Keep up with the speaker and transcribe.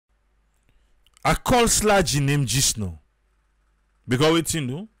I call SLAJ name just now. Because what you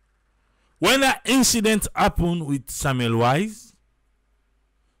know? When that incident happened with Samuel Wise,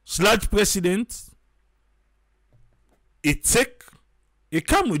 SLAJ president, it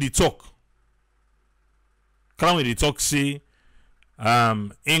come with the talk. Come with the talk, say,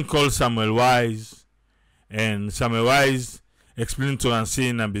 in call Samuel Wise, and Samuel Wise explain to and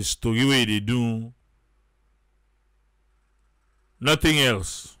saying and the story way they do. Nothing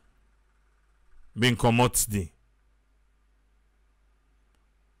else being commodity.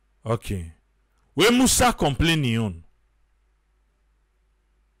 Okay. When Musa complaining on,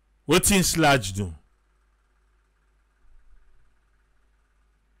 what thing SLAJ do?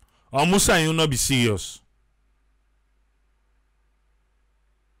 Or Musa you not be serious?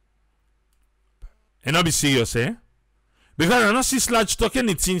 And not be serious, eh? Because I not see SLAJ talking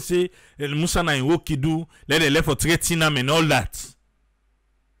anything say Musa na in work do, let the left for threatening him and all that.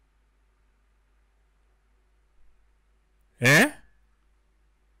 Eh?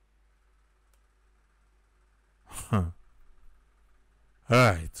 Huh.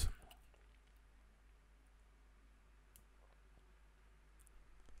 Alright.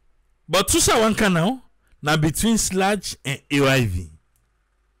 But to say one can now between SLAJ and AYV.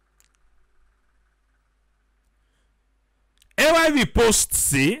 AYV post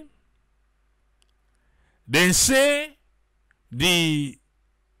say, then say the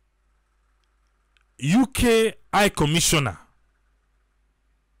UK High Commissioner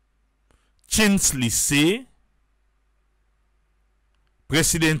Chinsley say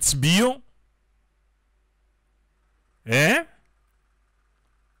President Bio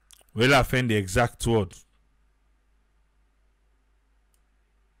well, I find the exact word.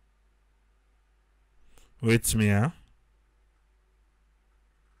 Wait me, huh?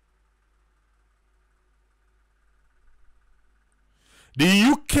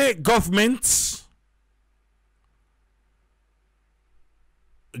 The UK government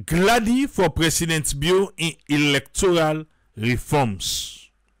glad for President Bio in electoral reforms.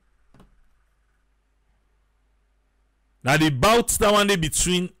 Now the bout that one day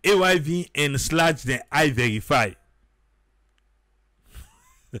between AYV and SLAJ, then I verify.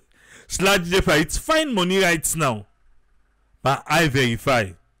 SLAJ verify it's fine money right now, but I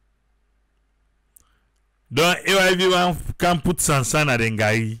verify. Don't AYV one can put Sansana then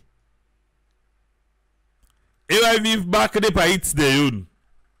guy. AYV back the pa it's the own.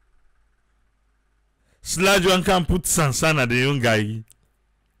 SLAJ one can put Sansana the young guy.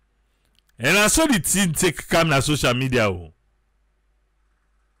 And I saw the thing take come na social media.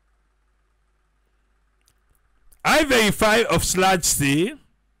 I verify of SLAJ say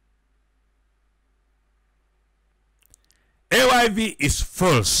AYV is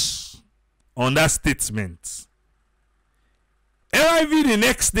false on that statement. AYV the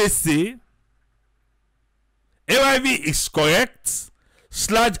next day say AYV is correct.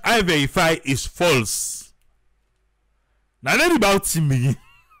 SLAJ I verify is false. Now let about him.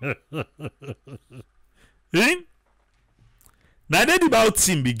 Now that about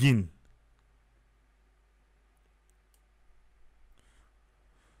him begin.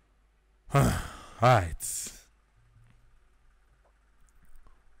 Right.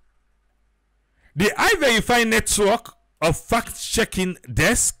 The I Verify network of fact-checking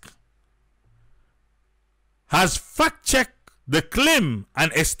desk has fact-checked the claim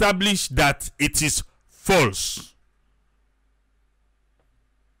and established that it is false.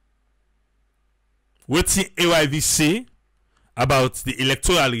 What the AYV say about the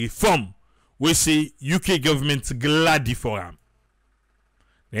electoral reform? We say UK government glad for him.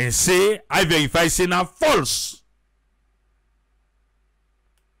 Then say I verify say now false.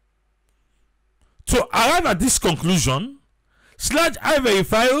 To arrive at this conclusion, SLAJ I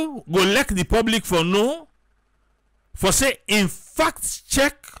verify go let the public for know for say in fact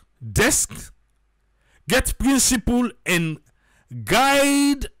check desk get principle and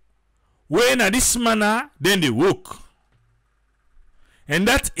guide when at this manner, then they work. And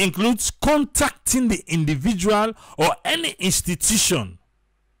that includes contacting the individual or any institution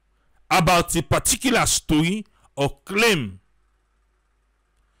about a particular story or claim.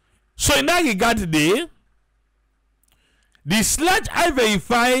 So in that regard, the SLAJ I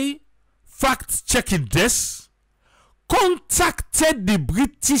Verify fact-checking desk contacted the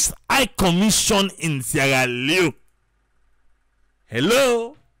British High Commission in Sierra Leone.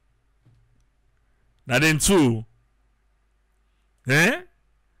 Hello? Now then too,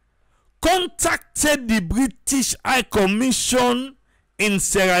 contacted the British High Commission in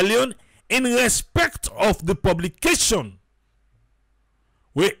Sierra Leone in respect of the publication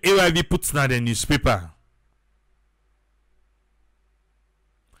where AYV puts now the newspaper.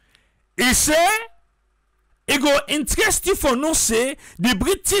 He say it go interest you for no say the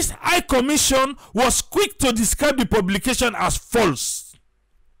British High Commission was quick to describe the publication as false.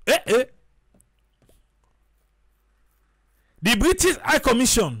 The British High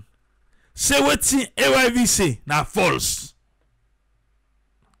Commission say wetin AYV say na false.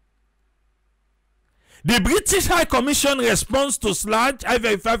 The British High Commission response to SLAJ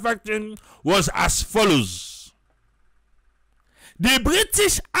I-Verify fact-checking was as follows. The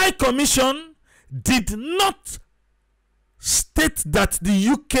British High Commission did not state that the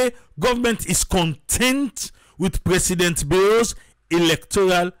UK government is content with President Barrow's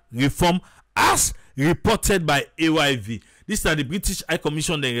electoral reform as reported by AYV. This is the British High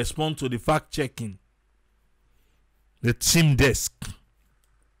Commission. They respond to the fact-checking. The team desk.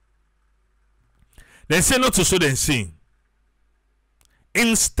 They say not to so then say.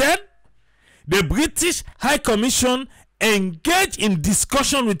 Instead, the British High Commission engaged in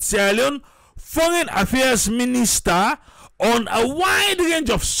discussion with Sierra Leone Foreign Affairs Minister on a wide range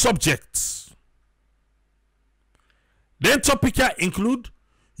of subjects. Then topics include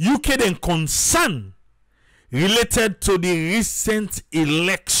UK then concern related to the recent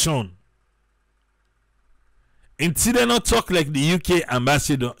election. Until they not talk like the UK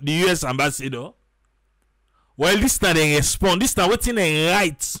ambassador, the US ambassador. Well, this time they respond. This time waiting they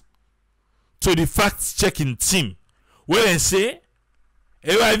write to the fact-checking team. Where they say,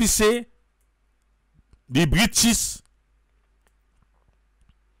 AYV say, the British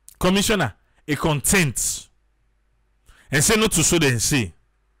commissioner is content. And say not to so then say.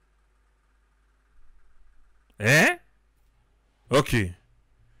 Okay.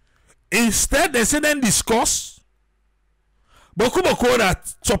 Instead, they say then discuss. Boku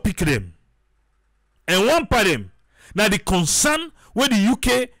that topic them. And one part of them. Now the concern where the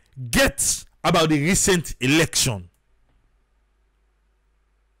UK gets about the recent election.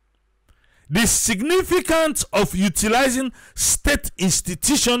 The significance of utilizing state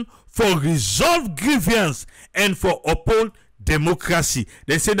institution for resolve grievance and for uphold democracy.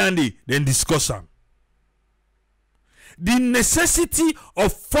 They say then they then discuss them. The necessity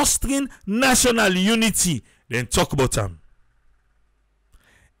of fostering national unity. Then talk about them.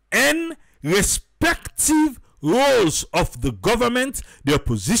 And respective roles of the government, the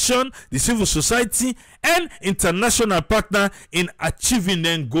opposition, the civil society, and international partner in achieving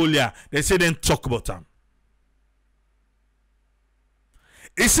the goal. They say then talk about them.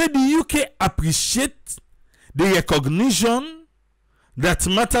 He said the UK appreciate the recognition that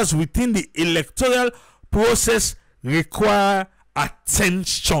matters within the electoral process require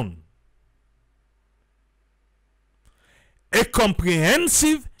attention. A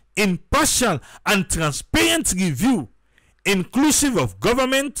comprehensive, impartial and transparent review inclusive of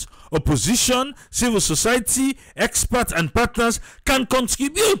government, opposition, civil society, experts and partners can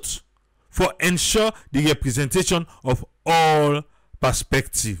contribute for ensure the representation of all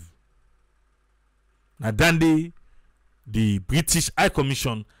perspectives. Now Dandy, the British High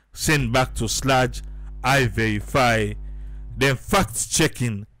Commission sent back to SLAJ I-Verify the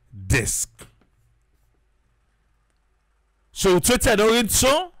fact-checking desk. So Twitter already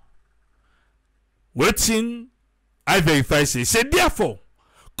saw waiting I-Verify say therefore,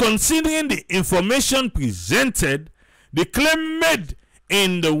 considering the information presented, the claim made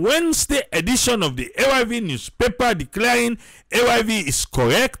in the Wednesday edition of the AYV newspaper declaring AYV is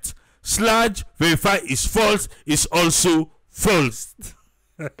correct, SLAJ Verify is false is also false.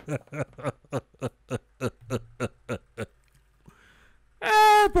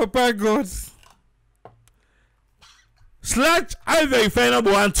 Papa God. SLAJ I-Verify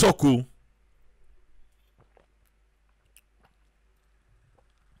number one talk.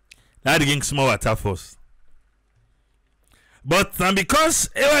 That drink small water first. But because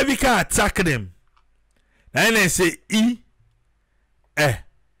AYV can attack them, then they say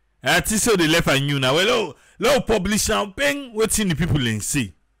I think so they left and you now. Well, low publish champagne, what's in the people in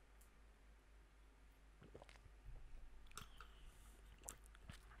see.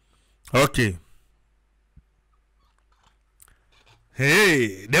 Okay.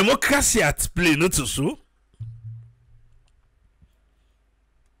 Hey, democracy at play, not so.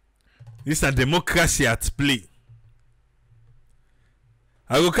 This is a democracy at play.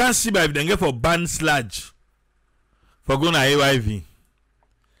 I can't see by if they get for ban SLAJ for going to AYV.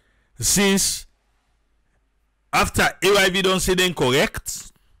 Since after AYV don't say they're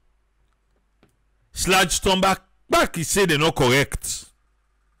correct, SLAJ turn back he say they're not correct.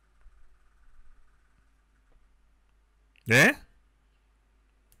 Eh?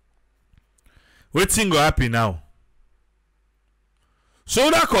 What thing go happen now? So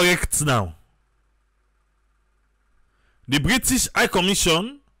that correct now. The British High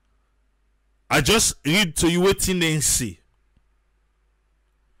Commission I just read to you what they say.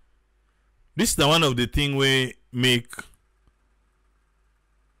 This is one of the things we make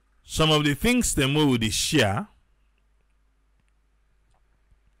some of the things them we would share.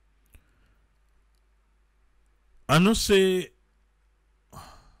 I know say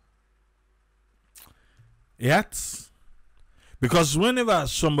yet, because whenever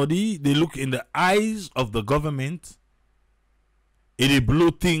somebody they look in the eyes of the government, it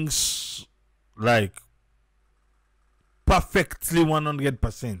blow things like perfectly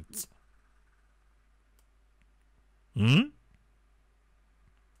 100%.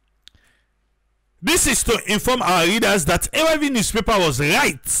 This is to inform our readers that AYV newspaper was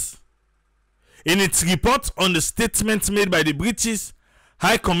right in its report on the statement made by the British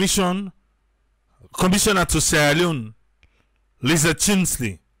High Commissioner to Sierra Leone, Lisa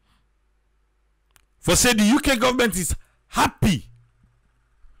Chinsley, for say the UK government is happy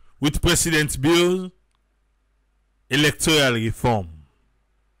with President Bill's electoral reform.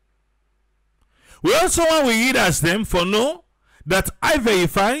 We also want we readers them for know that I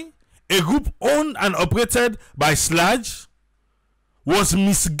Verify, a group owned and operated by SLAJ, was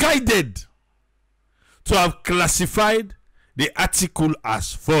misguided to have classified the article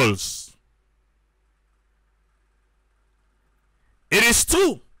as false. It is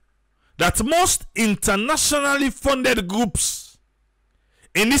true that most internationally funded groups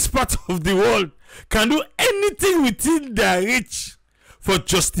in this part of the world can do anything within their reach for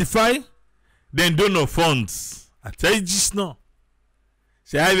justify them donor funds. I tell you just now.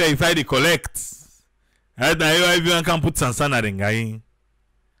 Say I Verify the collect. I everyone can put some standard in guy.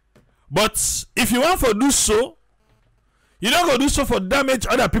 But if you want to do so, you don't go do so for damage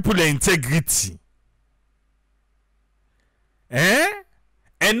other people's integrity. And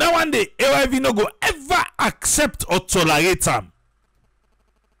now one day AYV no go ever accept or tolerate them.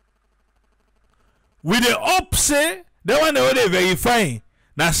 With the hope say they want to verify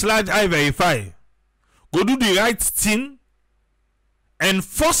na SLAJ I Verify. Go do the right thing and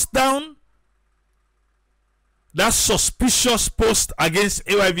force down that suspicious post against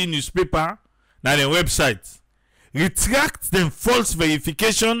AYV newspaper na their website. Retract them false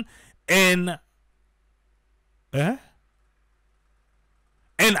verification and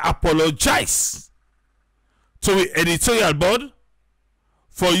apologize to the editorial board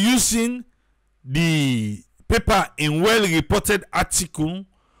for using the paper in well-reported article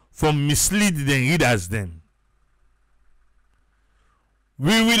for mislead the readers them.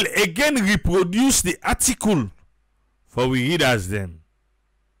 We will again reproduce the article for we readers them.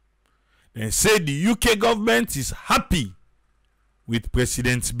 They say the UK government is happy with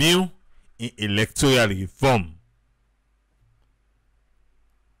President Bill in electoral reform.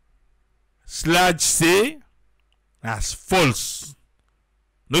 SLAJ say that's false,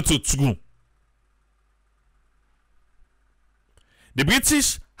 not true. The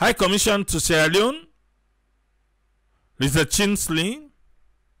British High Commission to Sierra Leone, Lisa Chinsley,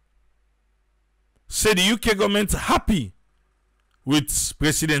 said the UK government happy with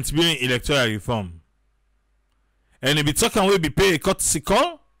President Bill in electoral reform. And if be talking will be pay a courtesy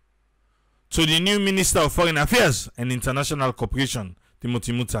call to the new Minister of Foreign Affairs and International Cooperation,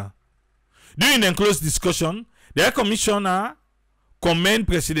 Timothy Muta. During the close discussion, the High Commissioner commend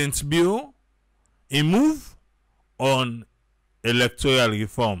President Bill a move on electoral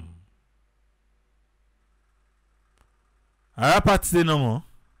reform. A parti de non.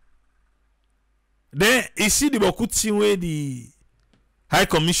 Then ici the beaucoup de way the High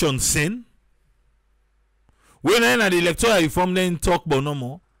Commission send. When I the electoral reform then talk about no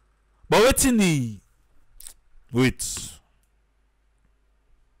more. But waiting the wait.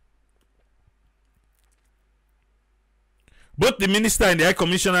 Both the minister and the High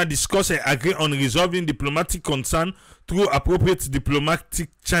Commissioner discuss and agree on resolving diplomatic concern through appropriate diplomatic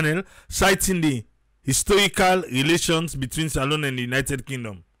channel, citing the historical relations between Sierra Leone and the United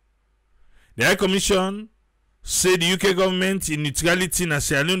Kingdom. The High Commission said the UK government in neutrality in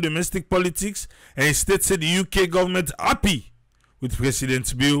Sierra Leone domestic politics, and state said the UK government happy with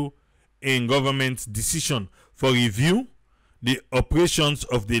President Bill in government decision for review the operations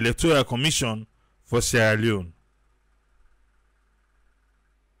of the Electoral Commission for Sierra Leone.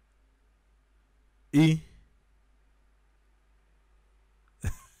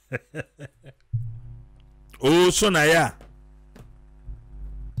 Oh, so naya.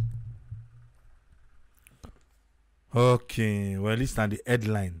 Okay, well, it's not the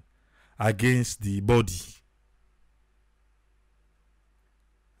headline against the body.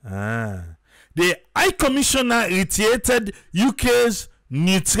 The High Commissioner reiterated UK's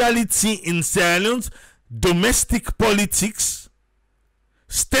neutrality in Sierra Leone's domestic politics,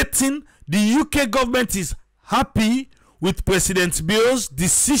 stating the UK government is happy with President Bio's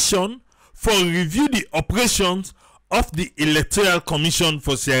decision for review the operations of the Electoral Commission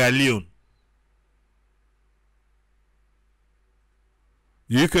for Sierra Leone.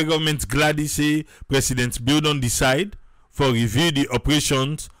 The UK government gladly say President Bio don't decide for review the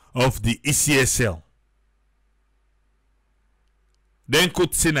operations of the ECSL. Then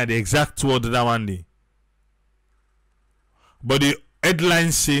could say na the exact word that one day. But the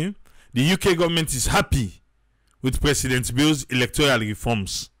headline say the UK government is happy with President Bio's electoral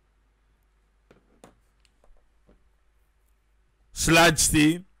reforms. SLAJ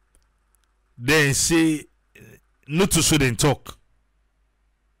say, then say, not to show them talk.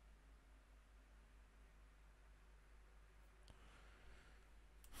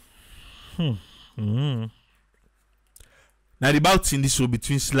 Now the bout in this will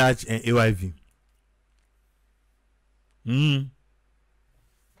between SLAJ and AYV.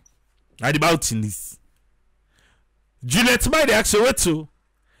 Now the bout in this. Juliet by the actual way too.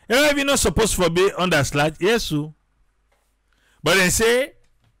 AYV not supposed to be under SLAJ. Yes, so. But they say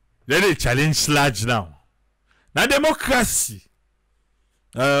they challenge SLAJ now. Now democracy.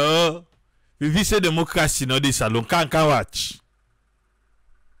 If you say democracy, no this alone can't watch.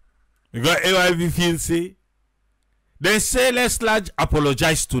 Because AYV feel say then say let SLAJ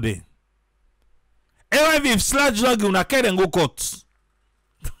apologize today. AYV if SLAJ not give una care and go court.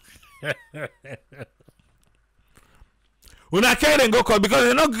 Una care and go court because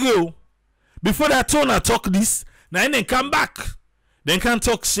they not go. Before that tone talk this, now then come back. Then can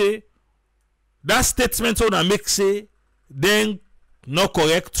talk say that statement on make say then not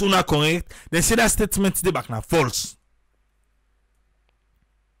correct, to not correct. Then say that statement they back now false.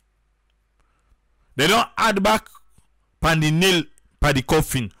 They don't add back pan the nail by the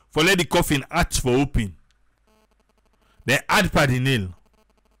coffin for let the coffin arch for open. They add by the nail.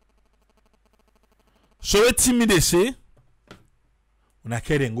 So what me they say when I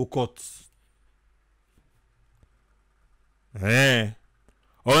carry and go court. On a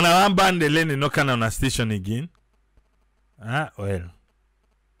one band the lane no can on a station again. Ah well.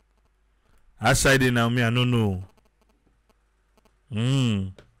 Outside now me I don't know.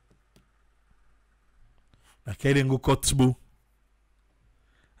 I can't go cut boo.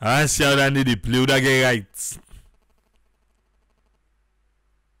 I see how that need the play that get right.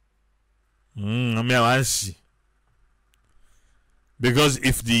 I mean I want see. Because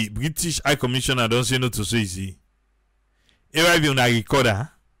if the British High Commissioner don't say no to so easy, AYV on a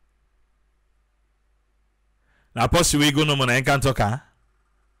recorder. Now possibly we go no more I can't talk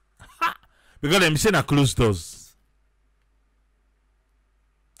because them say na closed doors.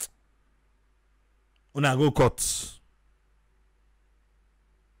 Una go cut.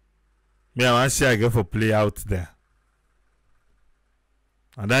 Me I want see I go for play out there.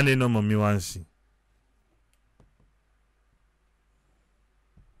 And then they know me want see.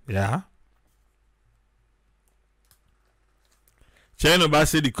 Yeah. China ba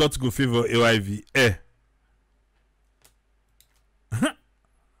say the court go favor AYV.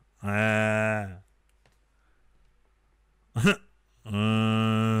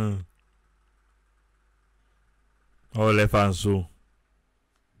 Oh, left and so.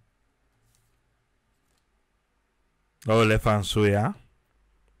 Oh, left and so, yeah.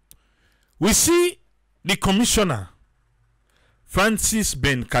 We see the commissioner, Francis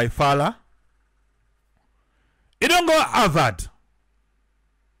Ben Kaifala. He don't go Harvard.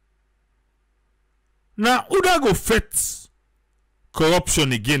 Now, who da go fight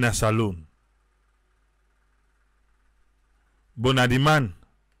corruption again as alone? But na the man,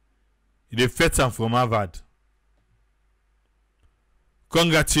 he dey fight am from Harvard.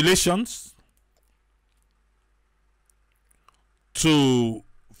 Congratulations to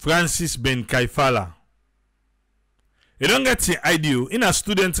Francis Ben Kaifala. He don't get the idea. In a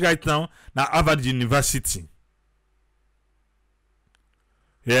student right now na Harvard University.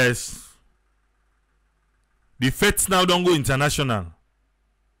 Yes. The fates now don't go international.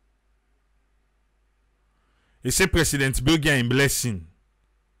 He say President Belgium in blessing.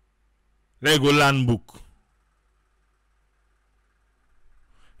 Let go land book.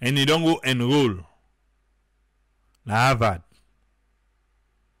 And he don't go enroll. Na Harvard.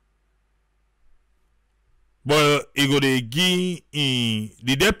 But he go dey give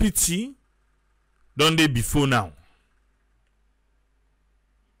the deputy done dey before now.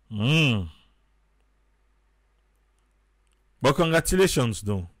 But congratulations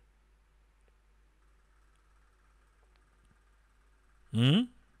though.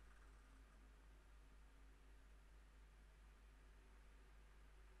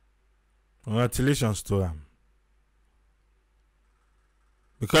 Congratulations to him.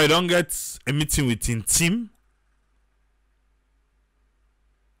 Because you don't get a meeting with him team.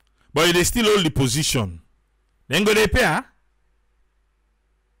 But they still hold the position. Then go they pay, huh?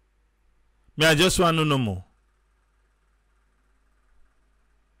 Me, I just want to know more.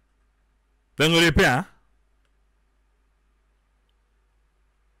 Then go they pay, huh?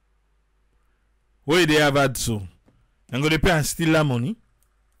 Where they have had so? Then go they pay and steal that money.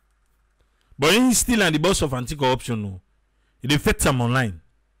 But he's still the boss of anti-corruption. No. He fed them online.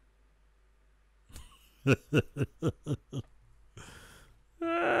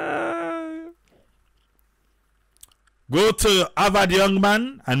 Go to Harvard young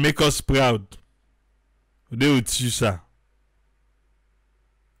man and make us proud. They with you, sir.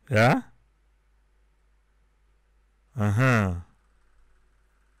 Yeah?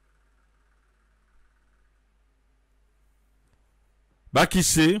 Back he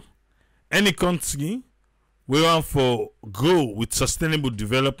say, any country we want for grow with sustainable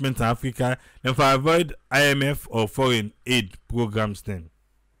development in Africa, then for avoid IMF or foreign aid programs then.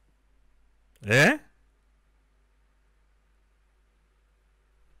 Eh?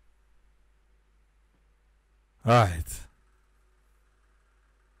 Alright.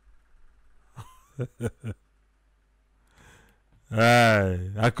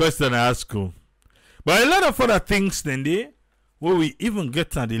 A question I ask you. But a lot of other things then they where we even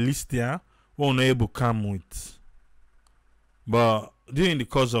get on the list here, we're not able to come with. But during the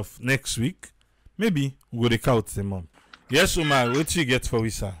course of next week, maybe we'll go count them on. Yes, Umar, what you get for we,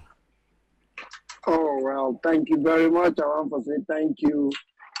 sir? Oh, well, thank you very much. I want to say thank you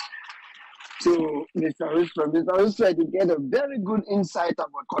to Mr. Russo. Mr. Russo, I get a very good insight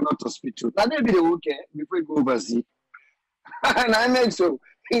about Connaught Hospital. Now, they'll be the okay before you go overseas. And I make so.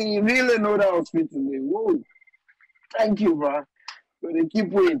 He really know that hospital. Whoa. Thank you, bro. But they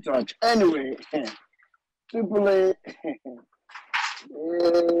keep we in touch. Anyway, Triple A,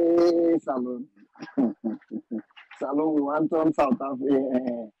 Salon. Salon, we want from South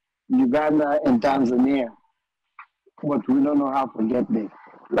Africa, Uganda, and Tanzania. But we don't know how to get there.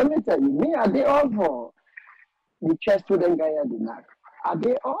 Let me tell you, me, are they all for the chest to them guy at the neck? Are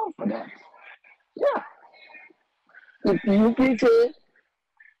they all for that? Yeah. If you can say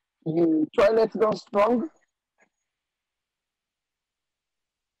the toilet's not strong,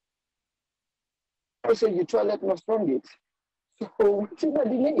 I say your toilet not strong it. So what's in the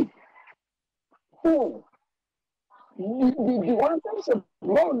need? Who? The one time so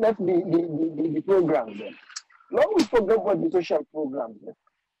Lord left the programs then. Lord we forget about the social programs then.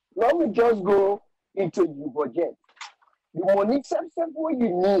 Lord we just go into the budget. The money except what you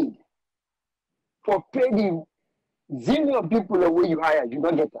need for pay the zillion people the way you hire, you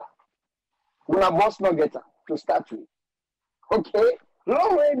don't get that. When a boss not get that to start with. Okay?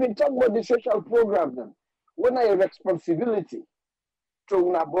 Long way been talking about the social programs then. When I have responsibility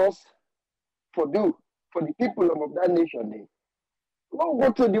to a boss for do for the people of that nation then. Long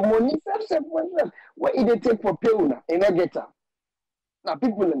go to the money self what they take for pay una and not get that. Now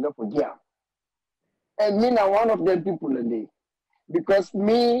people in there for gear. And me now one of them people in there. Because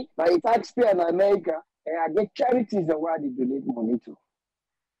me, my taxpayer in America, and I get charities that where they donate money to.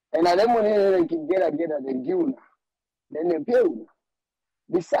 And I then money they can get and give una. Then they pay una.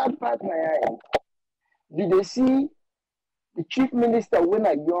 The sad part, my eye, did they see the chief minister when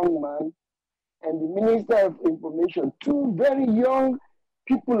a young man and the minister of information, two very young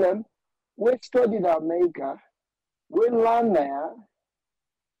people who studied in America, we learn there,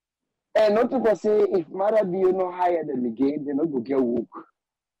 and not to say if Mara be no higher than the game, they not go get work.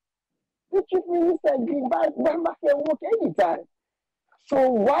 The chief minister give back and work anytime. So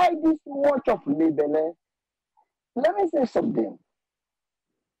why this much of labor? Let me say something.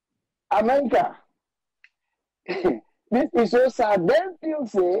 America, this is so sad. Then people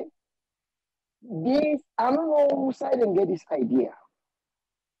say, this, I don't know who side and get this idea.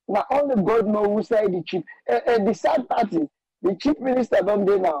 Now, only God knows who side the chief. The sad part is, the chief minister don't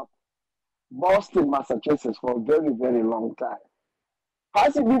do now, Boston, Massachusetts, for a very, very long time. How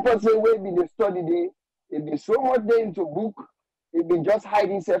see people say, wait, they study there, they be so much there into book, they be just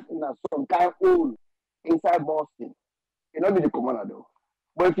hiding himself in some kind of hole inside Boston. It not be the commander though.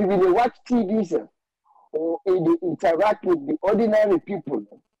 But if you really watch TV or interact with the ordinary people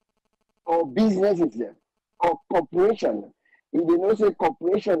or businesses or corporations, if they know say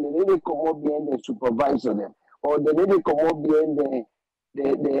corporation, they need to come up behind the supervisor them or they need to come up behind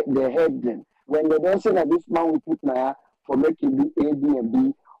the head them. When they don't say that this man will put my for making do A, B, and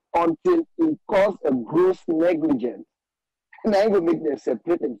B until it cause a gross negligence. And I will make them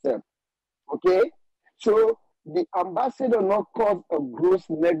separate themselves. Okay? So the ambassador not cause a gross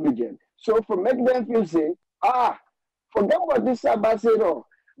negligence. So for make them feel say, forget about this ambassador.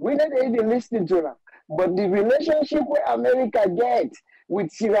 We not even listening to them. But the relationship where America gets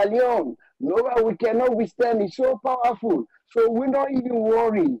with Sierra Leone, no, we cannot withstand. It's so powerful. So we not even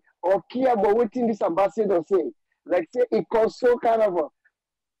worry or care about what this ambassador say. Like say it caused so kind of a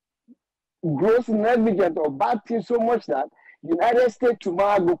gross negligence or bad thing so much that United States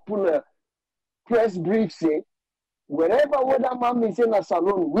tomorrow go pull a press brief say, wherever what that man is in a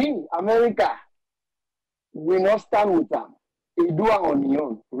salon, we, America, we not stand with them. He do it on his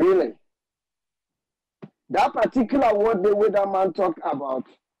own, really. That particular word the way that man talk about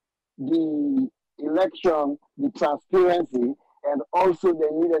the election, the transparency, and also the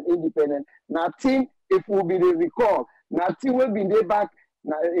need an independent. Nothing, if we be the recall, nothing will be there back.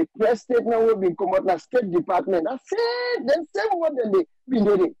 Now a press statement will be come out. Now State Department, that's it. The same word that they been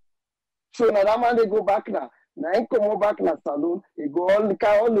doing. So now that man they go back now. Now he come back na saloon. He go all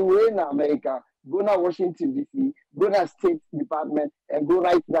the way in America. Go to Washington D.C. Go to State Department and go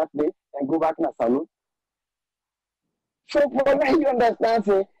right that way and go back na saloon. So for now you understand,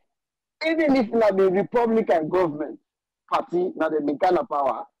 say, even if now the Republican government party now the kind of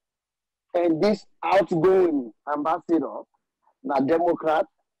power and this outgoing ambassador now Democrat,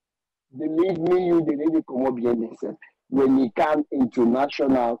 believe me, you they need to come up behind themselves when it comes into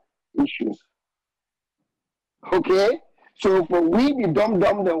national issues. Okay? So for we the dumb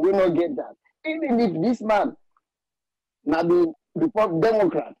then we not get that. Even if this man now the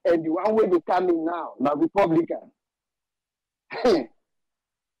Democrat and the one way they come in now Republican,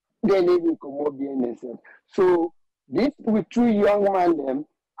 they need to come up behind themselves. So this with two young men them,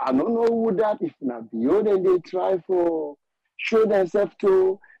 I don't know who that if not beyond and they try for show themselves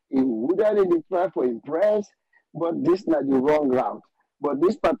to, would that they try for impress, but this not the wrong route. But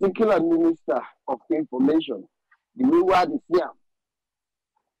this particular minister of information, the new word is here.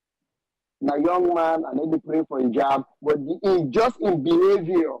 Now young man, I need to pray for a job, but just in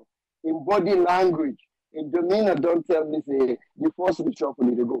behavior, in body language, in demeanor, don't tell me say the first will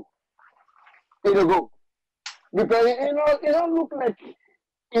shuffle it'll go. It'll go. Because it don't look like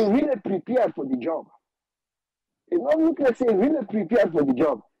it really prepared for the job. It don't look like it really prepared for the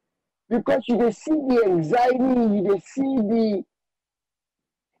job. Because you can see the anxiety, you can see the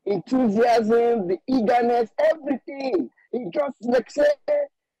enthusiasm, the eagerness, everything. It just like say,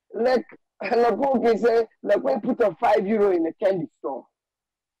 like what can say, like when you put a €5 in a candy store.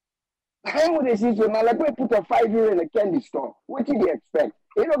 How would they see so now? Like when you put a €5 in a candy store, what did you expect?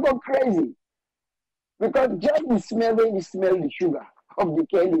 It will go crazy. Because just the smell, when you smell the sugar of the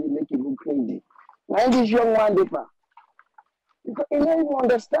candy, will make you go crazy. Now this young man, because he don't even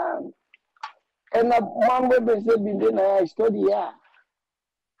understand. And a man will say, I study here.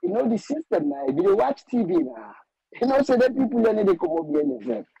 You know the system now. If you watch TV now, you know, so that people don't need to come up here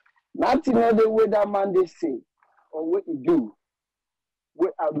themselves. Not in the way that man they say or what you do.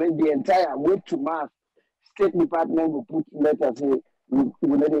 The entire way to mass State Department will put letters say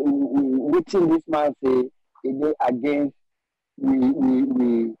waiting this man say it against we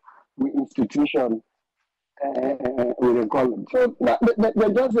institution we call them. So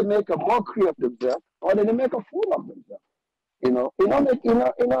they just make a mockery of themselves or they make a fool of themselves. You know,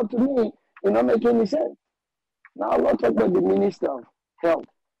 to me, it don't make any sense. Now I'll not talk about the Minister of Health.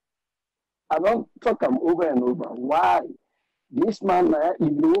 I don't talk him over and over. Why? This man now, if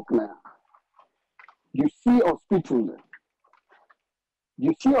you look now, you see hospitals.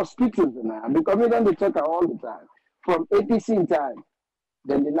 You see hospitals now, because we don't talk all the time. From APC in time,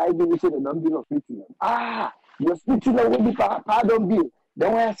 then the light bill say they don't bill hospital. The hospital will be pardon bill.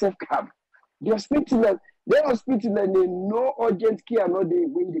 Then why self cab? The hospital, they hospital and they no urgent care, no they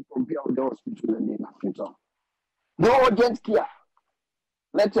when they compare with the hospital and the hospital. No urgent care.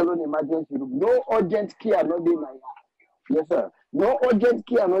 Let alone emergency room. No urgent care, no they na. Yes, sir. No urgent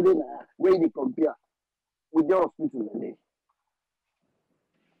care, no they na. When they compare with the hospital and they.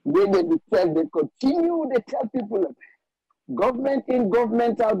 When they continue, they tell people, government in,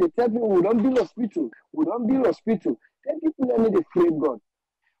 government out, they tell people, we don't build hospital, we don't build hospital. Then people don't need to frame God.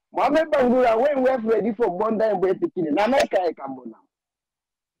 Mohamed Bangura, when we're ready for Bonda and we're picking in America, I can go now.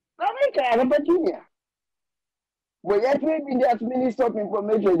 America, I'm a junior. But yet, we've been there as Minister of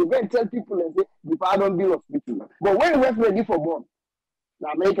Information, they go and tell people and say, the don't build hospital. But when we're ready for Bonda,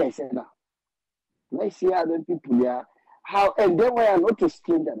 America is saying that. Let's see how the people here. How and then when I not to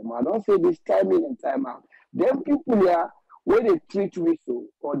stranger them, I don't say this time in and time out. Them people here, when they treat me so,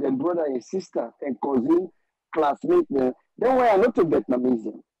 or their brother and sister and cousin, classmate, then when I not to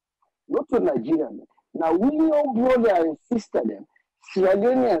Vietnamese, not to Nigerian. Now we all brother and sister them, Sierra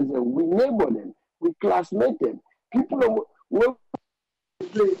Leoneans, we neighbor them, we classmate them. People will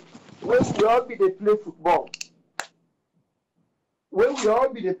play, when we all be they play football. when we all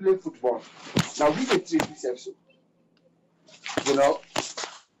be they play football, now we dey treat ourselves, you know.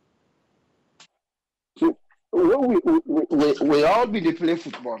 So when we all be they play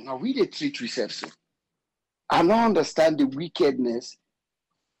football, now we dey treat ourselves. I don't understand the wickedness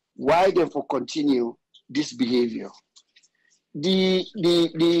why they for continue this behavior. The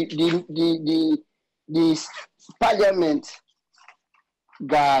parliament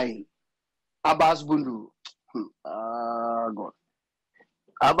guy Abbas Bundu. God.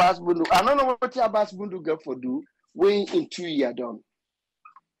 Abbas Bundu. I don't know what Abbas Bundu get for do when in 2 years done.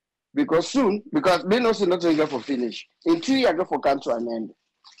 Because they know so not get for finish. In 2 years go for come to an end.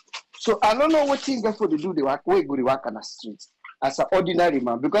 So I don't know what he get for to do the work, where go the work on the street as an ordinary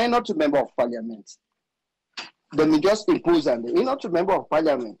man, because he's not a member of parliament. Then he just impose on them. He's not a member of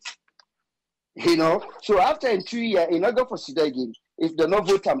parliament. You know, so after in 2 years, he not go for sit again. If they not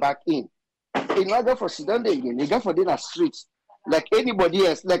vote him back in, he not go for sit down again. He go for dinner street like anybody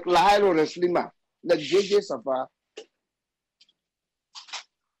else, like Leone or Slima, like JJ Safa.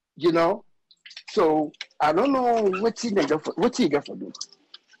 You know, so I don't know what he get for do.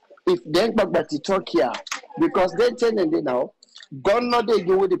 If they back to talk here, because they tell them they now, God not they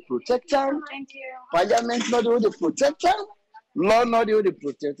go with the protector, Parliament not they with the protector, law not they with the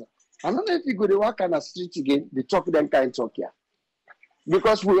protector. I don't know if you go to work on the street again, they talk them kind of talk here.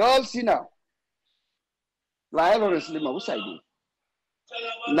 Because we all see now, like or Slima, which I do.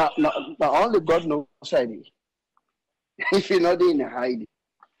 Now only God knows what I do. If you're not in a hiding.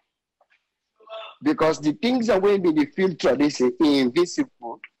 Because the things that will be the filter, they say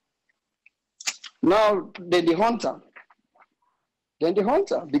invisible. Now then the hunter.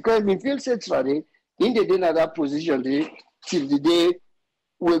 Because we feel said today, in the day in that position, till the day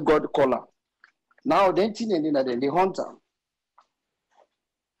we God call her. Now then the hunter.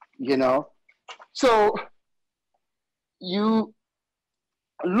 You know. So you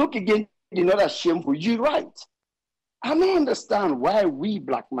look again, you're not shameful. You're right. I don't understand why we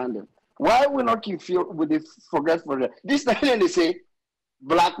black man, why we not keep feel with the forget for that. This time they say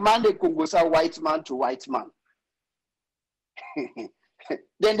black man they could go say white man to white man.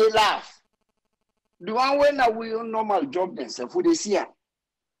 Then they laugh. The one when we on normal job themselves, who they see her.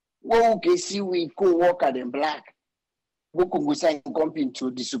 Well, okay, see we co-worker them black. We could go say company to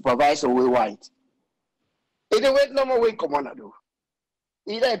the supervisor we white. It the way normal way come on do.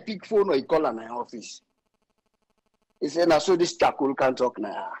 Either I pick phone or he call in my office. He said, now so this charcoal can't talk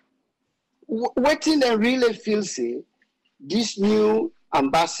now. What in they really feel say this new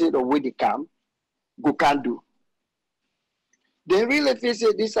ambassador where they come go can do. They really feel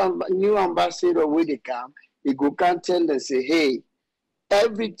say this new ambassador where they come, they go can tell them say, hey,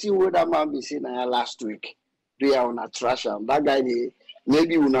 everything what that man be saying last week, they are on a trash and that guy they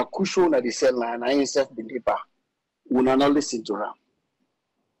maybe una cushion at the cell line, I ain't self-believer. Una not listen to him.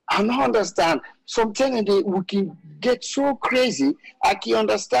 I don't understand. Sometimes we can get so crazy. I can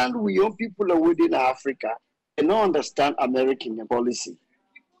understand we young people are within Africa and don't understand American policy.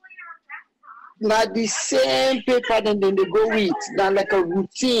 Now the same paper then they go with, now like a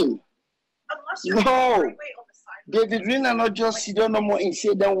routine. No. David Rina not just sit down no more and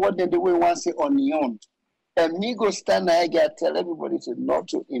say them what they way want to say on the own. And me go stand there and tell everybody to not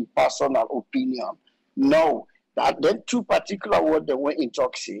to impersonal opinion. No. That them two particular words they went in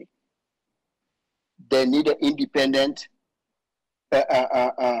talk say they need an independent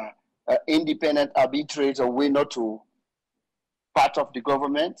independent arbitrator way not to part of the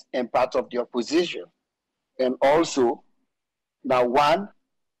government and part of the opposition. And also now one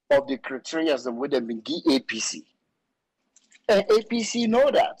of the criteria that would have been the APC. And APC know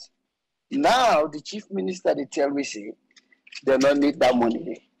that. Now the chief minister they tell me say they don't need that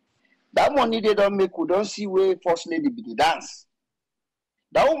money. That money they don't make, we don't see where first lady be the dance.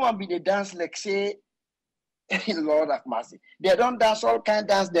 That woman be the dance like say, Lord have mercy. They don't dance all kind of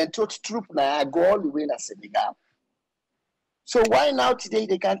dance, then touch troop now, go all the way to Senegal. So why now today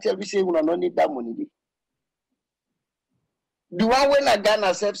they can't tell me say we don't need that money? The one when I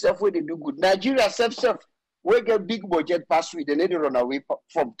Ghana self where they do good. Nigeria self we get big budget pass with, they need to run away from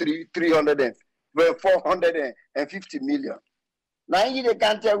 450 million. Now they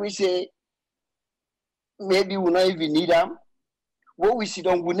can't tell we say maybe we not even need them. What we see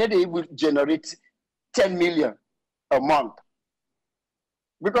on we need to generate 10 million a month.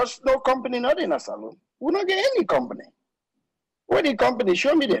 Because no company not in a salon. We not get any company. Where the company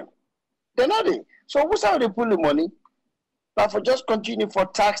show me them. They're not in. So what's how they pull the money? But for just continue for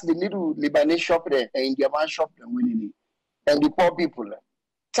tax the little Lebanese shop there and Indian man shop them winning it. And the poor people.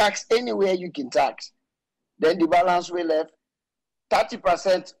 Tax anywhere you can tax. Then the balance we left.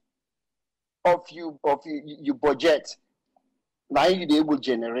 30% of your budget. Now you be able to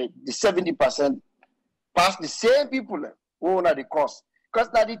generate the 70% pass the same people who own the cost. Because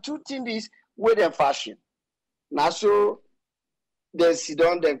now the two things is where them fashion. Now so they sit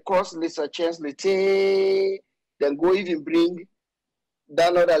down, then cost Lisa chance then go even bring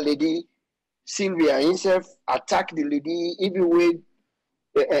that other lady, Sylvia himself, attack the lady, even with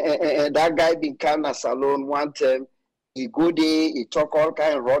that guy been come a salon one time. He go there, he talk all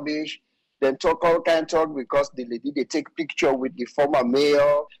kind of rubbish, then talk all kind of talk because the lady they take picture with the former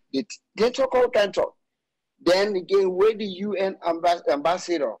mayor. They talk all kind of talk. Then again, where the UN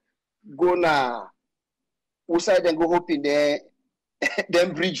ambassador go now, outside and go hope in there,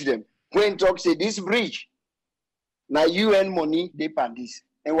 then bridge them. When talk say this bridge, now UN money they pan this,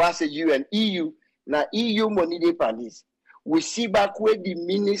 and what say UN EU now EU money they pan this. We see back where the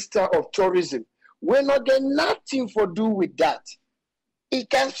Minister of Tourism, we're not getting nothing for do with that. He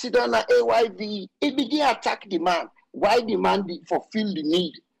can't sit on an AYV. He begin attack the man. Why the man fulfill the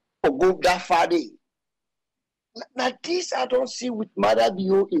need or go that far day? Now this I don't see with Mother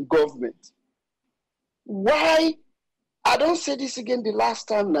Bio in government. Why? I don't say this again the last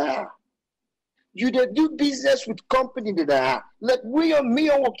time now. You do business with company that are like we are me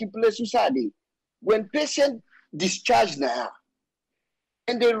working place society. When patient discharge now,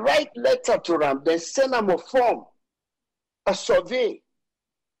 and they write letter to them, they send them a form, a survey,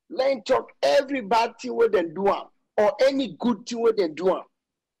 let talk every bad thing where they do them, or any good thing where they do them,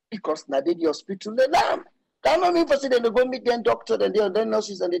 because now they the hospital they land. That don't mean for say they go meet them doctor and they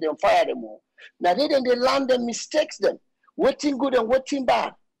nurses and they don't fire them all. Now they land them mistakes them, waiting good and waiting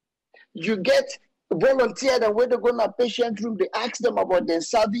bad. You get volunteer that when they go in a patient room, they ask them about their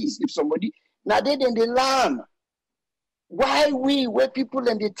service. If somebody now they learn. Why where people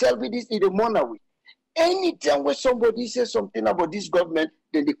and they tell me this in the morning way. Anytime when somebody says something about this government,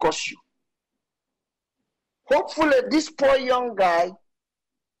 then they curse you. Hopefully this poor young guy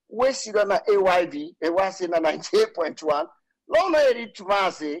we sit on an AYV, and was in a 98.1, long ready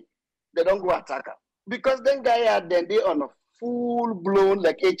to say they don't go attack her. Because then guy had then they on a full blown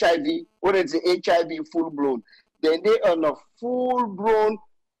like HIV, what is the HIV full blown? Then they on a full blown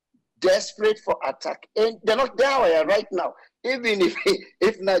desperate for attack. And they're not there right now. Even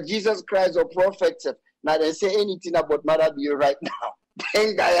if not Jesus Christ or prophets, now they say anything about Mother Bio right now,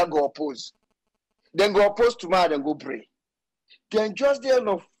 then guy go oppose. Then go oppose tomorrow, then go pray. Then just there on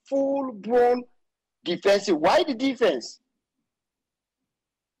a full-blown defensive. Why the defense?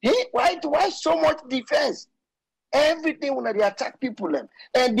 Hey, why so much defense? Everything when they attack people.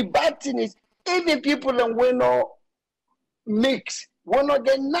 And the bad thing is, even people will not mix, will not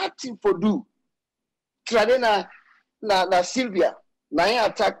get nothing for do. Tradena na Sylvia, na he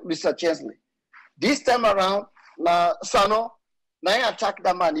attack Mr. Chesley. This time around, na Sano, na he attack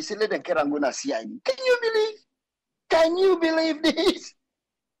that man. He said, let them carry and go na CID. Can you believe? Can you believe this?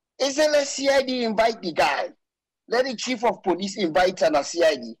 He said, let CID invite the guy. Let the chief of police invite an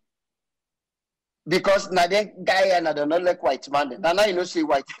CID. Because now that guy and they not like white man. Now you know say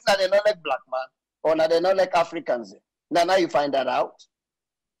white. Now they not like black man. Or now they not like Africans. Now you find that out.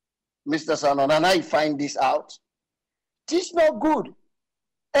 Mr. Sano, now you find this out. This is not good.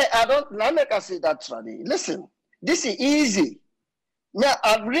 Hey, I don't make I say that Tradi. Listen, this is easy. Now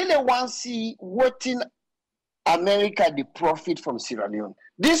I really want to see what in America the profit from Sierra Leone.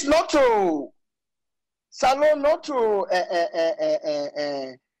 This not to Salon, not to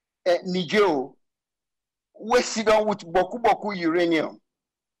Niger, we sit down with boku uranium.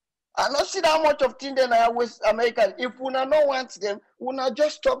 I not see that much of things in West America. If we not want them, we not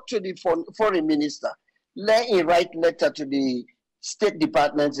just talk to the foreign minister. Let him write letter to the State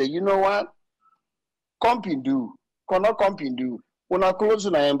Department. Say, you know what? Compindu, cannot compindu. We not close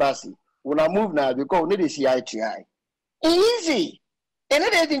on our embassy. We not move now because we need to see eye to eye. Easy. And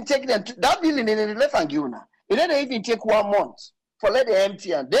then they even take them to that building in the left and give now. And then they even take 1 month for let the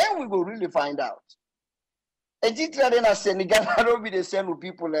empty and then we will really find out. And this then in Senegal, I don't be the same with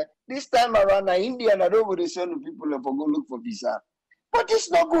people. This time around in India, I don't be the same with people for go look for visa. But it's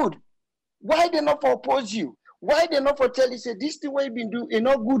not good. Why they not for oppose you? Why they not for tell you say this the way you been doing? It's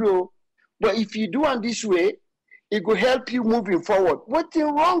not good oh. But if you do on this way, it will help you moving forward. What's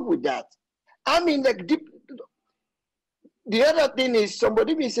wrong with that? I mean, like the other thing is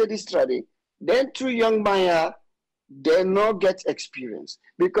somebody may say this study, then 2 young men they not get experience.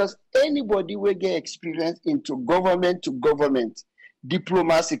 Because anybody will get experience into government to government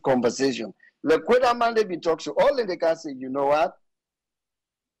diplomacy conversation. Like when a man they be talking to, all they can say, you know what?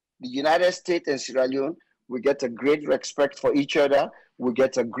 The United States and Sierra Leone, we get a great respect for each other. We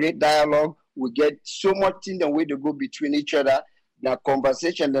get a great dialogue. We get so much thing the way to go between each other. The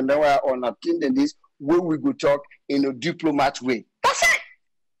conversation, and then we are on a thing than this. where we go talk in a diplomat way. That's it.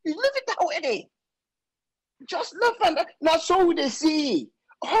 You leave it that way there. Just love and now so we they see.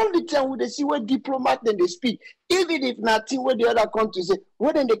 All the time we they see what diplomat then they speak. Even if nothing what the other countries say,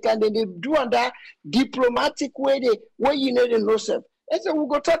 what then they can then they do on that diplomatic way they where you know they know self. And so we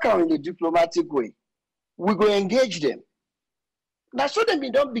go talk out in the diplomatic way. We go engage them. Now so then we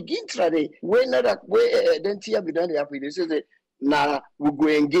don't begin try when that way then tia be done they say now we go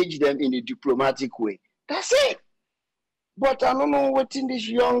engage them in a diplomatic way. That's it. But I don't know what in this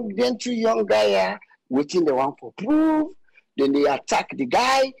young, then two young guy waiting the one for proof. Then they attack the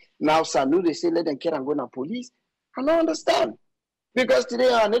guy. Now Sanu they say let them care and go to police. I don't understand. Because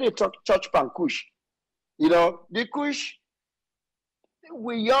today I know they talk church pan kush. You know, the kush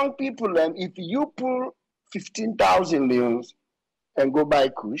with young people, if you pull 15,000 leons and go buy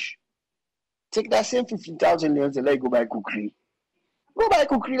kush, take that same 15,000 leons and let you go buy kukri. Go buy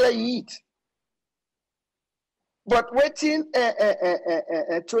kukri like you eat. But waiting,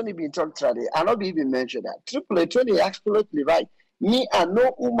 Tony been talked today, I not even mention that. Triple Tony absolutely right. Me and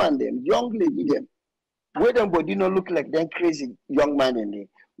no woman them, young lady them, where them body no look like them crazy young man in there.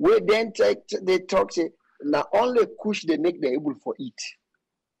 Where then they talk say, now only kush they make they able for eat.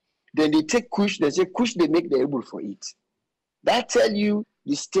 Then they take kush, they say kush they make they able for eat. That tell you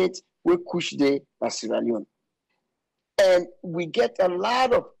the state where kush they are Sierra Leone. And we get a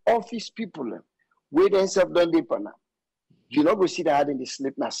lot of office people where they self done deeper now. You not go see that in the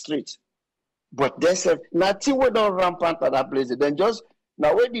sleep na street. But they self nothing we don't rampant at that place. Then just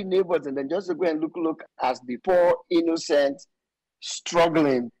now where the neighbors and then just go and look as the poor, innocent,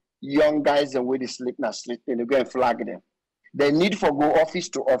 struggling young guys and where they sleep na street and they go and flag them. They need for go office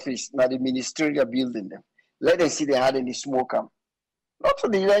to office, now the ministerial building them. Let them see they had in the smoke camp. Not for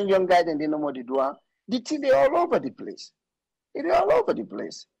the young guys and they know what they do. The thing they all over the place. They're all over the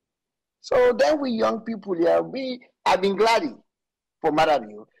place. So then we young people here, I've been glad for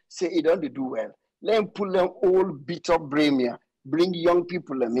Maravio, say it don't do well. Let them pull them all beat up brain here, bring young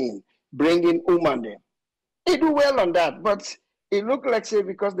people them in, bring in women them. They do well on that, but it look like say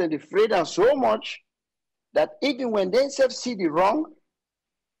because they're afraid and so much that even when they self see the wrong,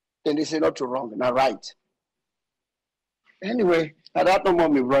 then they say not to wrong, not right. Anyway, I don't know more,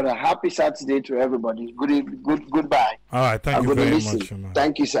 my brother. Happy Saturday to everybody. Goodbye. All right, thank you very much, man.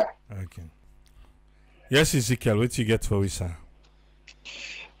 Thank you, sir. Okay. Yes, Ezekiel, what you get for us, sir?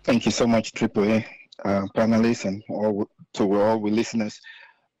 Thank you so much, Triple A, panelists, and all the listeners.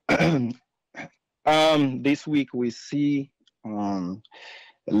 This week we see a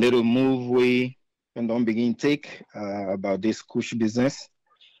little move we and don't begin take about this Kush business.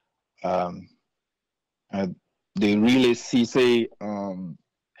 They really see say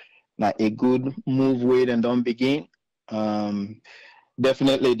like a good move way and don't begin.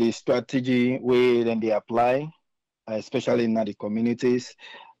 Definitely the strategy way then they apply, especially in the communities.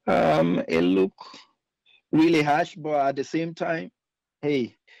 It look really harsh, but at the same time,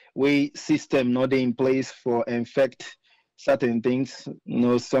 hey, we system not in place for infect certain things. You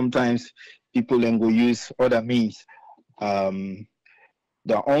know, sometimes people then go use other means. The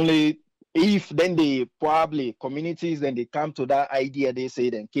only if then they probably communities then they come to that idea, they say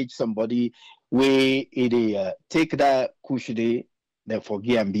then catch somebody where they take that kush they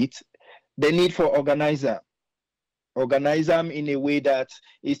forgive and beat. They need for organize them in a way that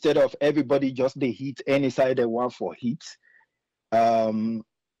instead of everybody just they hit any side they want for hit.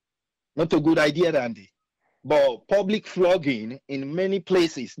 Not a good idea, Randy. But public flogging in many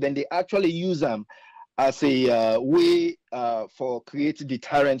places, then they actually use them as a way for create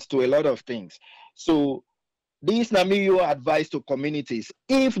deterrence to a lot of things. So this na me your advice to communities.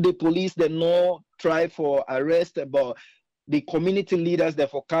 If the police they no try for arrest, but the community leaders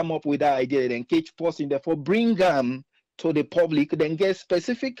therefore come up with that idea, then catch person, therefore bring them to the public, then get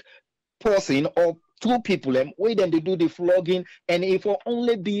specific person or two people them where then they do the flogging, and it will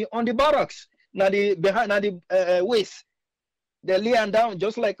only be on the barracks, not the behind, not the waist. They lay down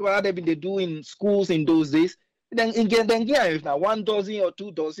just like what they do in schools in those days. Then if now 1 dozen or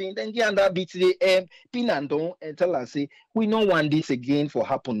 2 dozen, then get that beat the pin and down and tell us say we don't want this again for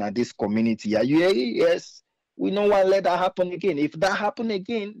happen at this community. Are you yes? We don't want to let that happen again. If that happen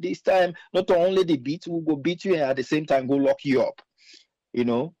again, this time not only the beat will go beat you and at the same time go lock you up. You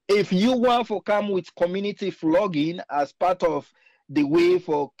know, if you want to come with community flogging as part of the way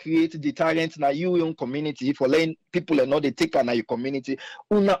for create deterrent na your own community for letting people and not they take on your community,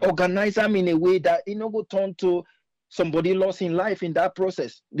 una organize them in a way that it no go turn to somebody lost in life in that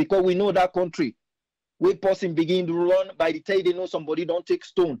process, because we know that country where person begin to run by the time they know somebody don't take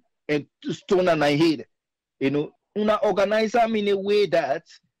stone and stone on my head. You know, una organize them in a way that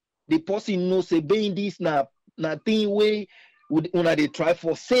the person knows say being this na thing way would una they try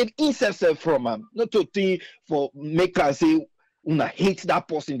for save himself from him, not to think for make and say una hate that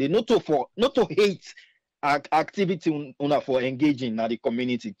person. They not to hate activity una for engaging na the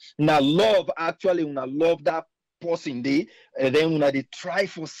community. Una love actually una love that person they and then una they try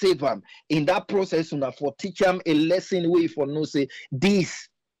for save them. In that process una for teach them a lesson way for no say this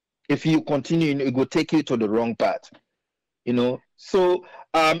if you continue it will take you to the wrong path. You know, so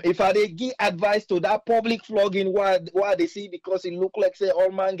if I they give advice to that public flogging, what they see because it look like say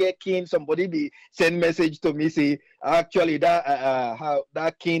all man get cane, somebody be send message to me say actually that how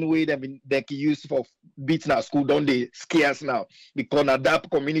that cane way they can use for beats now school don't they scarce now because now that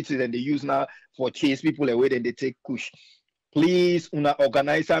community then they use now for chase people away then they take push. Please una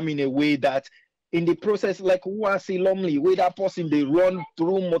organize them in a way that in the process like who I see lonely where that person they run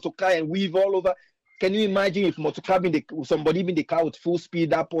through motorcar and weave all over. Can you imagine if somebody in the car with full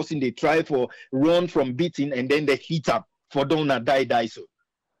speed, that person they try for run from beating and then they hit up for don't die so.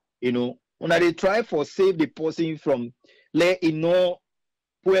 You know, when they try for save the person from let it know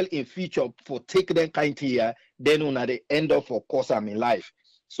well in future for take them kind here, then when they end up for course in life.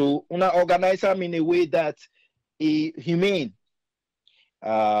 So when I organize them in a way that is humane.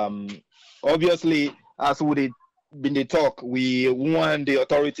 Obviously, as would been the talk, we want the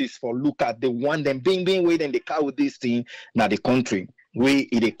authorities for look at the one them being waiting the car with this thing now the country where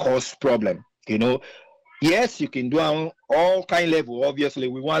it cause problem. You know, yes, you can do on all kind level. Obviously,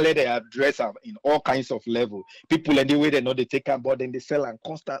 we want to let them address them in all kinds of level. People and the way they know they take them, but then they sell them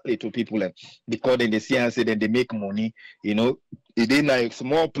constantly to people and because then they see and say then they make money. You know, it in a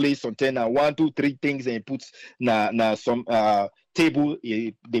small place contain 1, 2, 3 things and it puts na some table,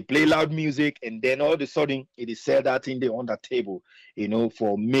 they play loud music, and then all of a sudden it is said that thing they on the table, you know,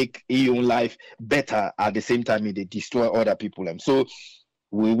 for make your own life better at the same time they destroy other people. And so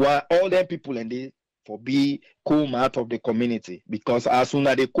we want all them people and they for be come out of the community because as soon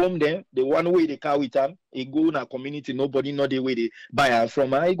as they come there, the one way they carry with them, it go in a community, nobody know the way they buy it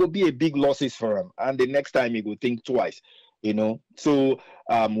from, and it go be a big losses for them. And the next time you go think twice. You know, so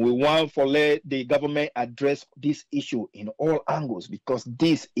we want for let the government address this issue in all angles because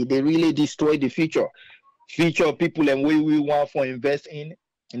this they really destroy the future of people and we want for invest in,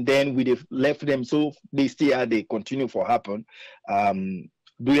 and then we left them so they still they continue for happen.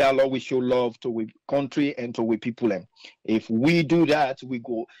 Do you allow we show love to we country and to we people and if we do that we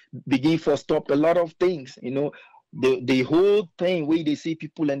go begin for stop a lot of things. You know, the whole thing where they see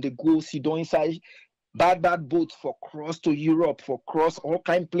people and they go sit down inside bad boats for cross to Europe, for cross all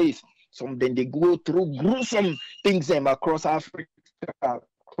kind of place. Some then they go through gruesome things across Africa,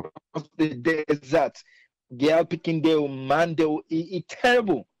 across the desert. Girl picking their man, it's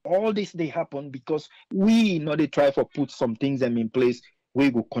terrible. All this they happen because we know they try for put some things in place. We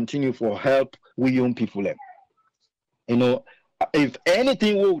will continue for help we young people. You know, if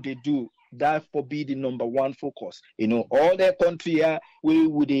anything what they do, that for be the number one focus. You know, all their country here, where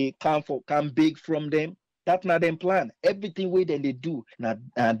would they come big from them? That's not them plan. Everything way that they do, now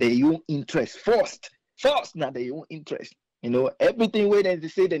their own interest. First, now their own interest. You know, everything way that they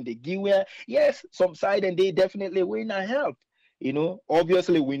say, then they give where, yes, some side and they definitely will not help. You know,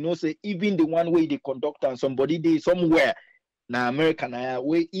 obviously we know say even the one way they conduct and somebody they somewhere now American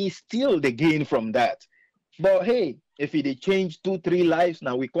way is still the gain from that. But hey, if they change 2, 3 lives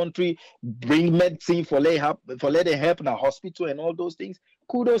now, we country bring medicine for let them help in the hospital and all those things.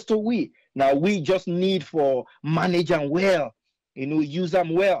 Kudos to we. Now we just need for manage them well, you know, use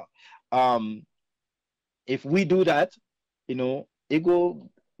them well. If we do that, you know, it go,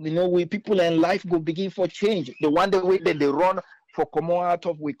 you know, we people in life go begin for change. The one way that they run for come out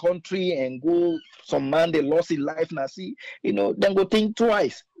of we country and go some man they lost his life now see, you know, then go think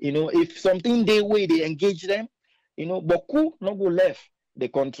twice. You know, if something they way they engage them. You know, but who not go left the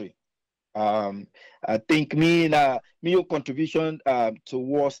country? I think your contribution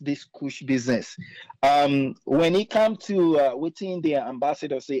towards this Kush business. When it comes to within the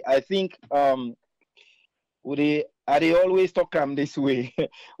ambassador say, I think they always talk this way,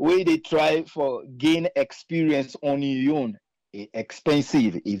 where they try for gain experience on your own.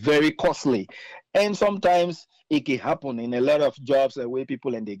 Expensive, very costly, and sometimes it can happen in a lot of jobs where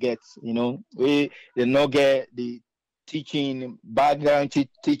people and they get, you know, where they not get the teaching background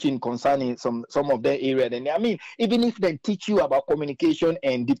teaching concerning some of their area. Then I mean, even if they teach you about communication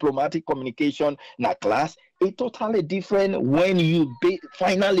and diplomatic communication in a class, it's totally different when you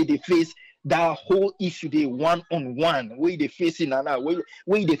finally they face that whole issue they one-on-one where they facing and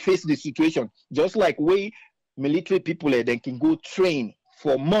where they face the situation, just like way military people they can go train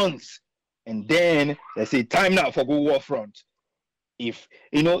for months and then they say time now for go war front. If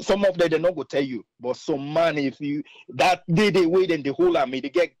you know, some of them they not go tell you, but some man, if you that day they wait and the whole army they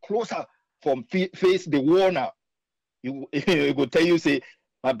get closer from face the war now, you it go tell you say,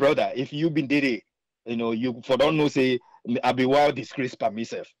 my brother, if you been did it, you know, you for don't know say I be wild disgrace by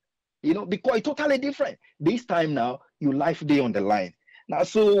myself, you know, because it's totally different. This time now, your life day on the line. Now,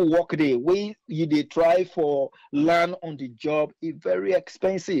 so work day way you they try for learn on the job is very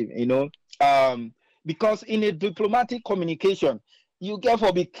expensive, you know. Because in a diplomatic communication, you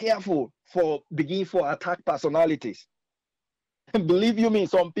therefore be careful for begin for attack personalities. Believe you me,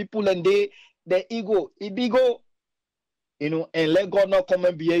 some people and their ego, it big go, you know, and let God not come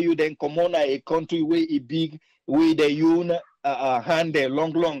and be you, then come on a country where it big, where they own hand there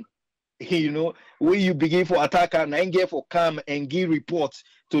long, you know, where you begin for attack and then get for come and give reports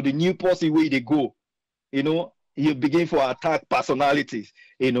to the new policy where they go, you know, you begin for attack personalities,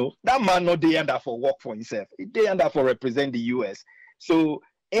 you know, that man not they under for work for himself, they under for represent the US. So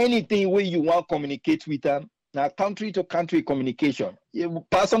anything where you want to communicate with them, now country to country communication, you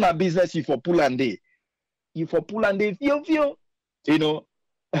personal business you for pull and day. You for pull and they feel, you know,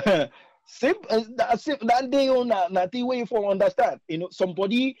 that day on nothing way for understand. You know,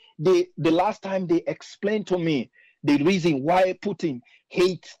 somebody the last time they explained to me the reason why Putin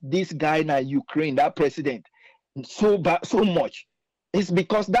hates this guy now Ukraine, that president, so much. It's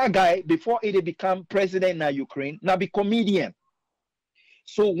because that guy before he become president now Ukraine, now be comedian.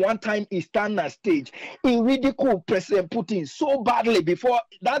 So one time he stand on stage, he ridiculed President Putin so badly before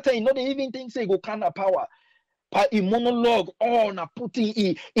that time, you know, they even think say go kind of power. But he monologue, oh, na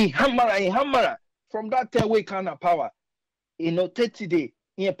Putin, he hammer. From that time, we kind of power. You know, 30 days,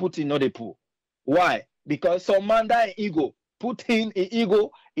 he Putin not the pool. Why? Because some man that ego, Putin,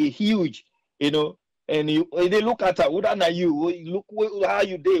 ego is huge, you know. And they look at her, what are you? Look how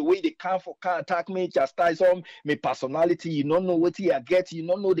you did, where they come for can attack me, chastise on my personality. You don't know what I get, you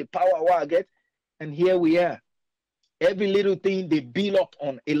don't know the power what I get. And here we are. Every little thing they build up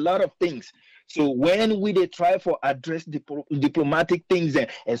on a lot of things. So when they try for address diplomatic things,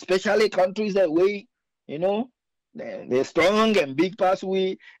 especially countries that way, you know, they're strong and big pass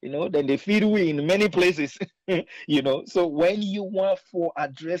we, you know, then they feed we in many places, you know. So when you want for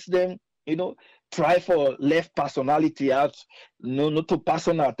address them, you know, try for left personality out, no, not to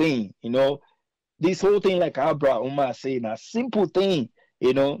personal thing, you know. This whole thing, like Abra Umar saying, a simple thing,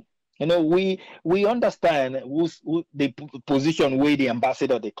 you know. You know, we understand who the position where the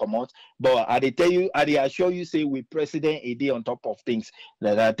ambassador they come out, but I tell you, I assure you, say we president a day on top of things.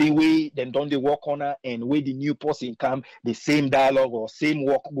 That I think we then don't they work on her and where the new person come, the same dialogue or same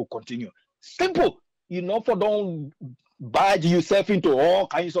work will continue. Simple, you know, for don't badge yourself into all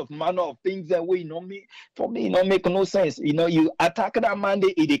kinds of manner of things that way, you know me. For me, it don't make no sense. You know, you attack that man,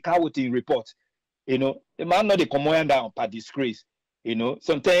 they the cowardly report. You know, the man not the command down per disgrace. You know,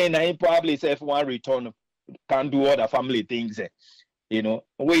 sometimes I probably say if one return can't do other family things. You know,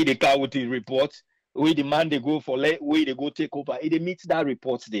 where the car with the reports, where the man they go for where they go take over, they meet that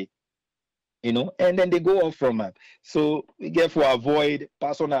report day. You know, and then they go off from it. So we get for avoid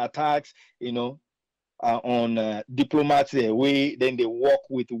personal attacks, you know, on diplomats way, then they work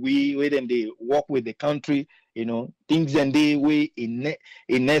with then they work with the country, you know, things and they way in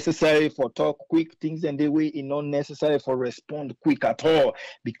necessary for talk quick, things and they way in not necessary for respond quick at all,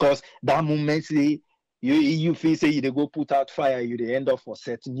 because that moment you feel say you they go put out fire, you they end up for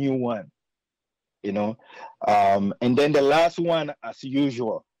set new one, you know. And then the last one, as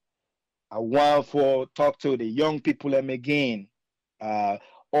usual, I want for talk to the young people again,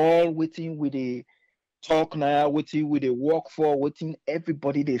 all waiting with the talk now, waiting with the work for, waiting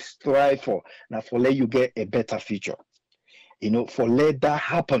everybody they strive for. Now for let you get a better future. You know, for let that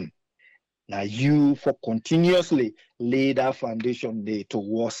happen. Now you for continuously lay that foundation there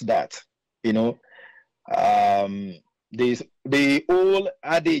towards that. You know, the old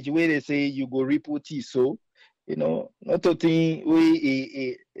adage where they say you go reap what you sow, you know, not to think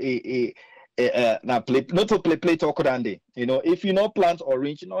we not to play talk around it. You know, if you not plant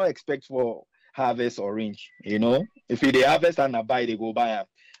orange, you not expect for harvest orange, you know. If they harvest and na buy, they go buy them.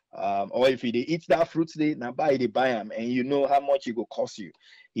 Or if they eat that fruit, they na buy, they buy them, and you know how much it will cost you,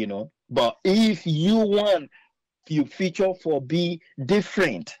 you know. But if you want your future for be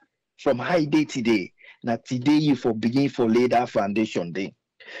different from high day today, now today you for begin for lay that foundation day.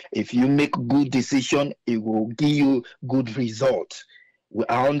 If you make good decision, it will give you good result.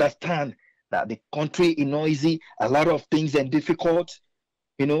 I understand that the country is noisy, a lot of things are difficult,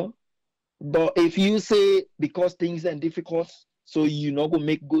 you know. But if you say because things are difficult, so you not gonna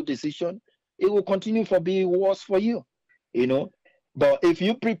make good decision, it will continue for being worse for you, you know. But if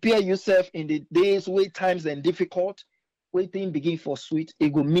you prepare yourself in the days where times are difficult, waiting begin for sweet,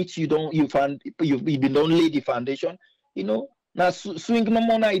 it go meet you don't you find you don't lay the foundation, you know. Now swing no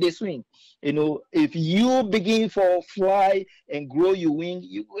more now they swing. You know, if you begin for fly and grow your wing,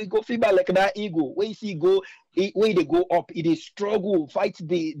 you go feel like that eagle. Where you see go, where they go up, it is struggle, fight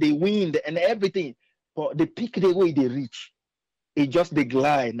the wind and everything. But the peak the way they reach, it just the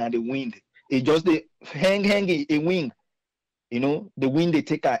glide and the wind. It just the hang a wing. You know, the wind they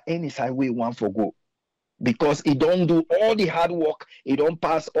take at any side way one for go. Because it don't do all the hard work, it don't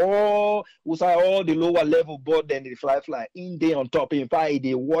pass all the lower level board, then they fly in there on top. In fact,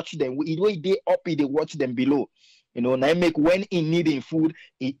 they watch them. The way they up, they watch them below. You know, now make when in needing food,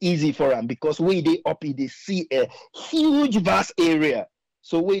 it easy for them because way they up, they see a huge vast area.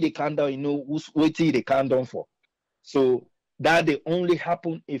 So way they calm down, you know, wait till they calm down for. So that they only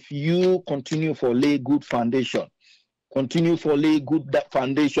happen if you continue for lay good foundation. Continue for lay good that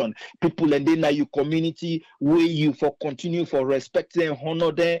foundation. People and then now your community where you for continue for respect them,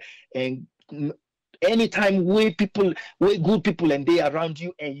 honor them, and anytime where good people and they around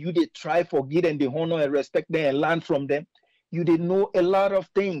you and you they try forget and they honor and respect them and learn from them, you they know a lot of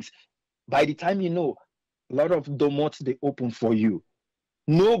things. By the time you know, a lot of doors they open for you.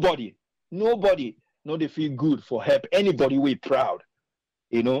 Nobody, no they feel good for help. Anybody we proud,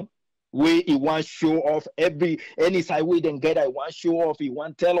 you know. Where he wants show off any side way then get I want show off, he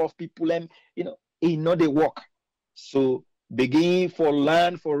want tell off people and you know, he know they work. So begin for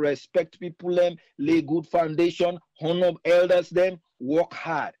learn, for respect people them, lay good foundation, honor elders them, work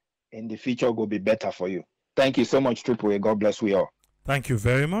hard, and the future will be better for you. Thank you so much, Triple A. God bless we all. Thank you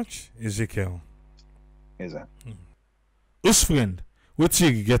very much, Ezekiel. Yes, sir. Us friend, what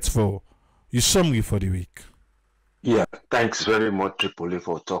you get for your summary for the week? Yeah, thanks very much, Tripoli,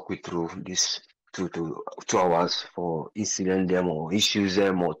 for talking through this 2 hours for incident them or issues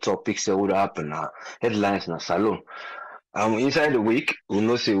them or topics that would happen, headlines in a salon. Inside the week,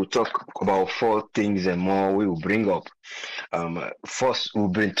 we'll talk about 4 things and more we will bring up. First,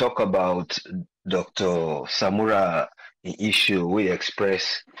 we'll talk about Dr. Samura issue we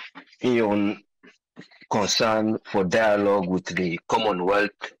express in concern for dialogue with the Commonwealth.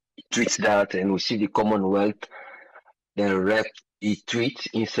 Tweets that and we see the Commonwealth then rep he tweet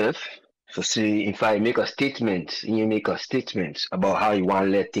himself. So see if I make a statement, you make a statement about how you want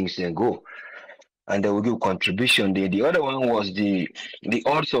to let things then go. And they will give contribution there. The other one was the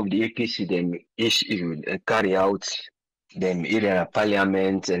odds of the APC them issue and carry out them area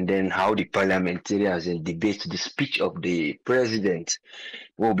parliament and then how the parliamentarians and debate the speech of the president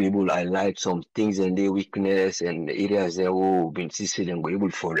will be able to highlight some things and their weakness and the areas that will be insisted and be able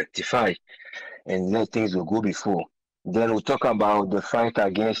to rectify and let things will go before. Then we'll talk about the fight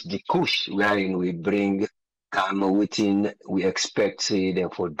against the Kush, wherein we bring within we expect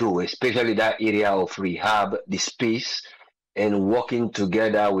them for do, especially that area of rehab, the space, and working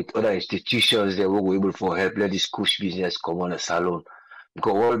together with other institutions that will be able to help let this Kush business come on a salon.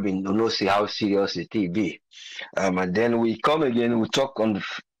 Because all been to know see how serious it be. And then we come again, we talk on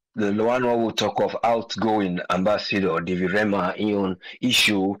the one where we talk of outgoing ambassador David Rema in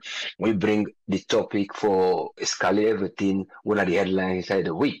issue. We bring the topic for escalate everything, one of the headlines inside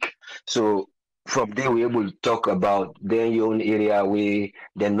the week. So from there we're able to talk about their own area where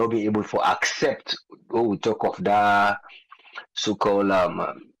they're not be able to accept what we talk of that so-called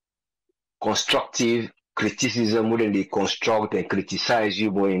constructive criticism when they construct and criticize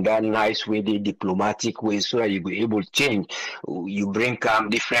you, but in that nice way, the diplomatic way, so that you be able to change. You bring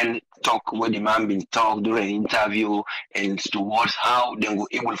different talk where the man been talk during an interview and towards how they will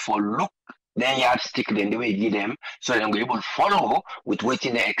able to look. Then yardstick them the way you give them, so they're able to follow with what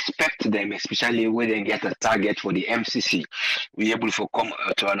they expect them, especially when they get a target for the MCC. We're able to come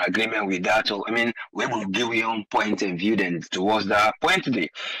to an agreement with that. So, I mean, we're able to give your own point and view then towards that point today.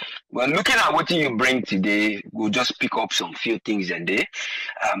 Well, looking at what you bring today, we'll just pick up some few things and there.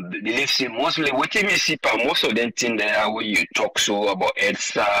 Believe say mostly what you see, most of them things there where you talk so about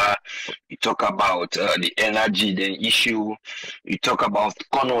EDSA, you talk about the energy, the issue, you talk about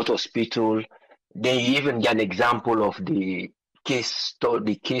Connaught Hospital. Then you even get an example of the case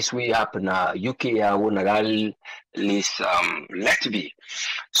we happen UK let be.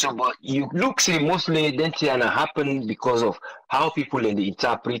 So but you look see mostly then happen because of how people in the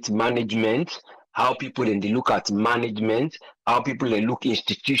interpret management, how people in the look at management, how people in look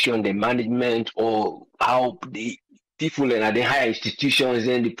institution the management, or how the people in the higher institutions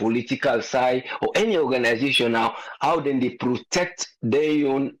in the political side or any organization now, how then they protect their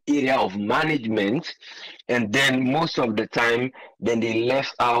own area of management and then most of the time, then they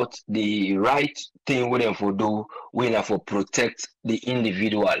left out the right thing we them for do, we them for protect the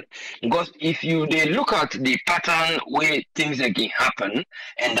individual. Because if you they look at the pattern where things again happen,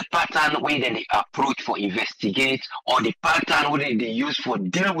 and the pattern where then they approach for investigate, or the pattern where they use for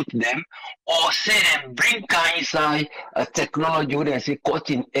deal with them, or say them bring inside a technology where they say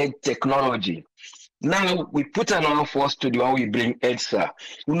cutting edge technology. Now we put another force to the one we bring EDSA.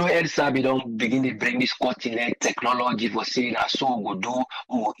 You know EDSA we don't begin to bring this cutting edge technology for saying so we do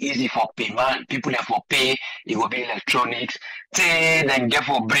easy for payment, people have for pay, it will be electronics. Say then get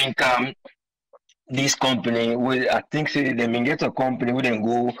for bring this company we I think say they may get a company we then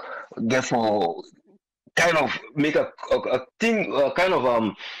go get for kind of make a thing kind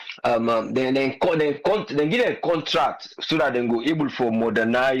of then give a contract so that they go able for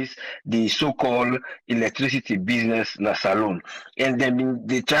modernize the so-called electricity business na salon, and then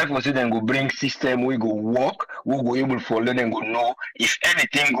they try for say then go bring system we go work, we go able for let them go know if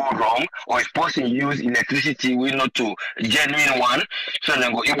anything go wrong or if person use electricity we not to genuine one, so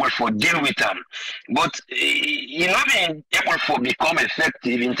then go able for deal with them. But you not being able for become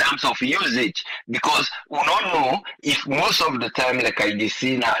effective in terms of usage, because we don't know if most of the time like I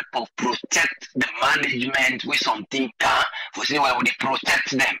see now to protect the management with something can for say why would they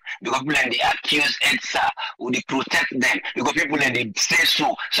protect them, because people and they accuse EDSA would they protect them because people and they say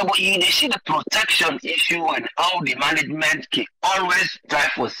so. So but you they see the protection issue and how the management can always try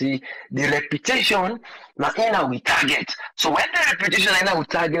for see the reputation now in we target. So when the reputation in we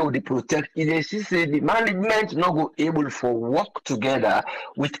target with the protect, they see say the management not go able for work together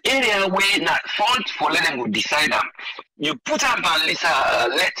with area where not fault for let them go decide them. You put up a list,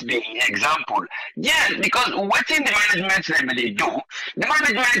 let's be an example. Yes, because what in the management level they do, the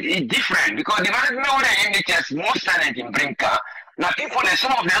management is different because the management of the NHS most talent in Brinker. Now people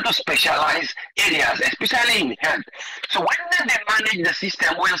some of them to specialize areas, especially in health. So when they manage the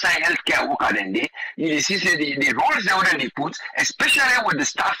system where inside healthcare worker then you see the roles they already put, especially with the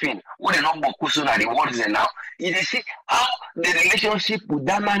staffing, with the number of kusuna the words they now, you see how the relationship with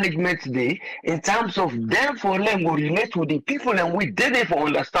that management day in terms of them for them will relate with the people and we did it for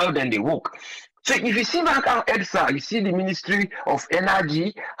understand and they work. So if you see back how EDSA, you see the Ministry of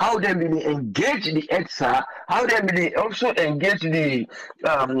Energy, how they really engage the EDSA, how they really also engage the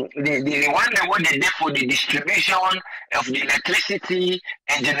one that what they did for the distribution of the electricity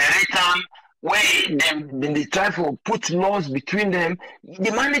and generator, where then they try to put laws between them. The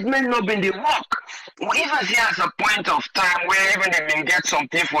management not been the work. We even see as a point of time where even they may get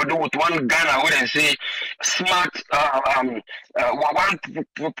something for do with one Ghana where they say smart one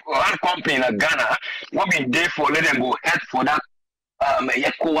company in Ghana what be there for let them go help for that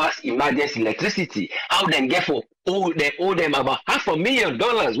ECOWAS emergency electricity. How they get for they owe them about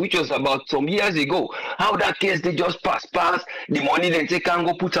 $500,000, which was about some years ago. How that case they just pass the money then they can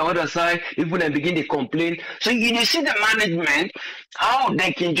go put on the other side, people then begin to complain. So you see the management how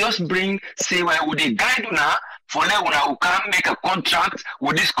they can just bring say well would they guide now for them who can make a contract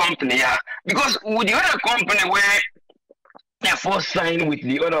with this company because with the other company where they first sign with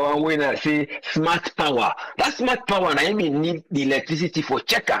the other one when I say smart power. That smart power I mean need the electricity for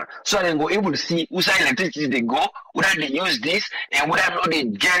checker. So they go able to see whose electricity they go, whether they use this and whether not they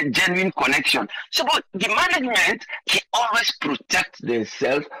get genuine connection. So but the management can always protect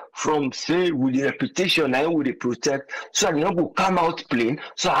themselves from say with the reputation and with the protect so they not go come out plain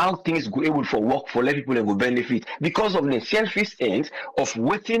so how things go able for work for let people and go benefit because of the selfish ends of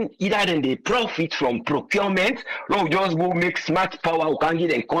waiting either then they profit from procurement, no just go make smart power who can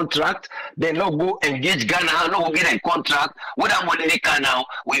get a contract, then not go engage Ghana, no go get a contract, what that money they can now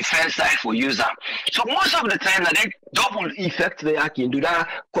we fair side for user. So most of the time that they double effect they can do that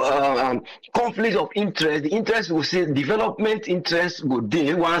conflict of interest. The interest will say development interest go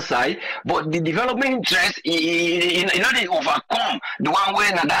there one side, but the development interest in order to overcome the one way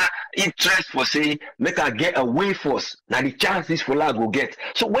another interest for say make a get away force. Now the chances for that go get.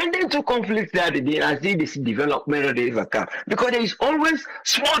 So when they two conflicts there, they as they see development or they overcome. Because there is always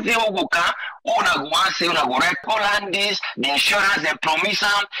small thing who go come, una go want say una go write Poland this, the insurance they promise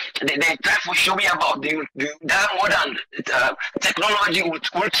them, they try to show me about the that modern technology with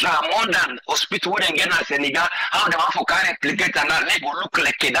ultra modern hospital when get in Senegal, how they want to carry replicate and that leg will look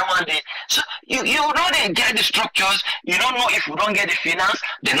like that one day. So you know they get the structures, you don't know if you don't get the finance,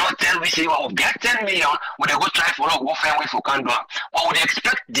 they not tell me say well get 10 million, would they go try for go find way for can do. Or would they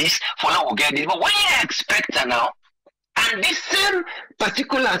expect this for now will get this? But when you expect now and this same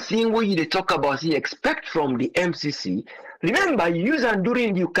particular thing where you talk about you expect from the MCC, remember you use and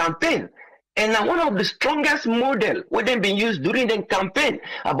during your campaign. And one of the strongest model where they been used during the campaign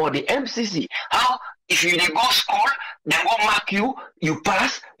about the MCC, how If you dey go school, dem go mark you, you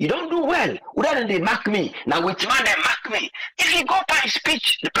pass, you don't do well. Whether than they mark me, now which man they mark me? If you go by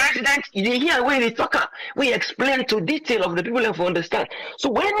speech, the president, you dey hear when they talk, we explain to detail of the people have to understand. So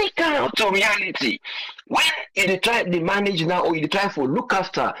when it come out to reality, when you try to manage now, or you try to look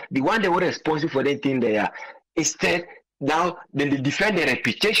after the one they were responsible for that thing there, instead, now then they defend their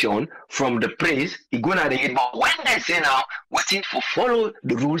reputation from the praise, you go now the but when they say now waiting for follow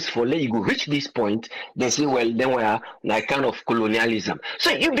the rules for let you go reach this point, they say, well, then we are like kind of colonialism.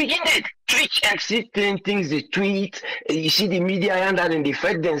 So you begin to twitch and see things they tweet, you see the media and that and they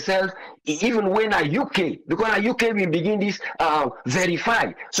fight themselves, even when a UK, because a UK we begin this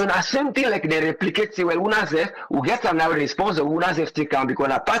verify. So now same thing like they replicate, say, well, una say we get another sponsor, una say take on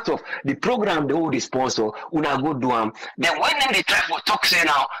because a part of the program they will sponsor, una go do them. Then when they try for talk say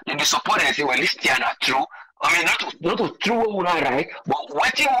now, then they support and say, well, this is not true. I mean, not to true what we not right, but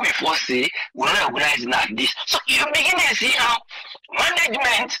what you we first say, we not organize not this. So you begin to see how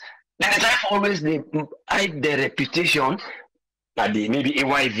management, then they try for always they hide their reputation, that they maybe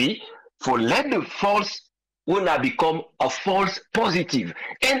AYV, for let the false will not become a false positive.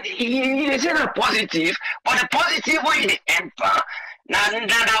 And they say not positive, but the positive way they enter, now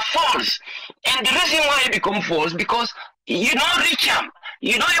false. And the reason why it become false, because you don't reach them.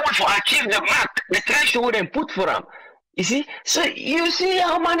 You're not able to achieve the mark, the threshold and put for them. You see? So you see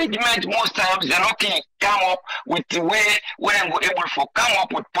how management most times they're not can come up with the way when I'm able to come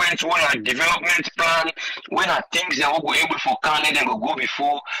up with points when a development plan, when are things they will go able to come and go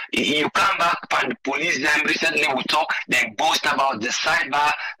before you come back and the police them recently we talk, they boast about the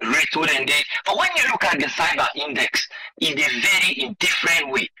cyber rate and they but when you look at the cyber index, it's a very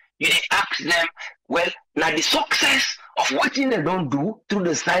indifferent way. You ask them, well, now the success of what they don't do through the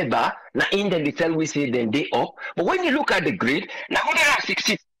cyber, now in the detail we say then they up. But when you look at the grade, now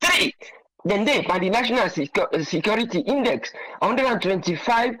 163, then they by the National Security Index,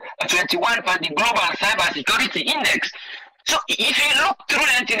 125, 21 by the Global Cyber Security Index. So if you look through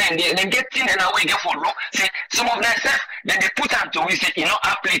that thing and then get in and we get for look, say some of them stuff, then they put up to we say you know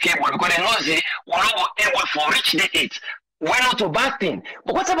applicable because they know say we're not able for reach the 8. Why not a bad thing?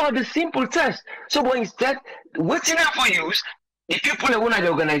 But what about the simple test? So but instead, what's enough for use? The people that own the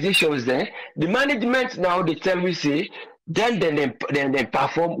organizations there, the management now they tell me say, then they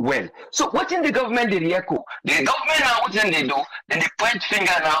perform well. So what in the government they react? The government now what they do? Then they point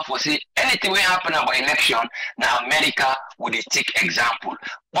finger now for say anything will happen about election. Now America would they take example.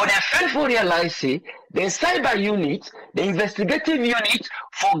 But they fail for realize say the cyber unit, the investigative unit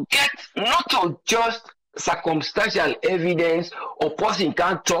forget not to just circumstantial evidence or person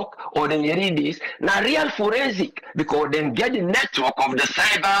can't talk or then you read this now real forensic because then get the network of the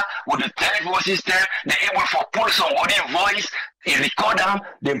cyber with the telephone system they're able to pull somebody voice they record them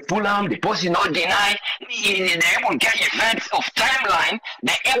then pull them the person not deny they're able to get events of timeline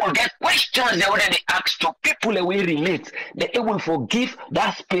they're able to get questions they already asked to people that will relate they're able to forgive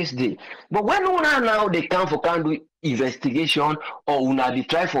that space day but when now they come for can do investigation or una dey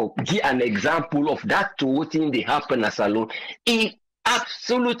try for give an example of that to wetin dey happen as alone it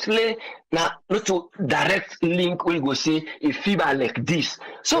absolutely not to direct link we go say a fever like this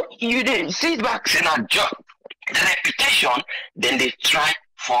so you dey sit back say na job the reputation then they try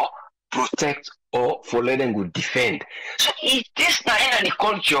for protect or for let them go defend. So it is now in the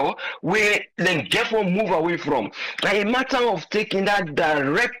culture where then therefore move away from. Like a matter of taking that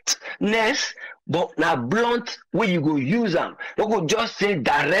directness, but now blunt where you go use them. You go just say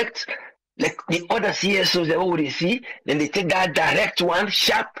direct, like the other CSOs that what they see, then they take that direct one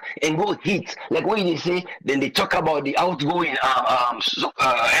sharp and go hit. Like when they say, then they talk about the outgoing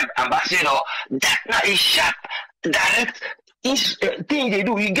ambassador. That now is sharp, direct. Each thing they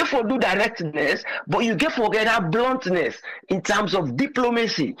do, you get for do directness, but you get for get that bluntness in terms of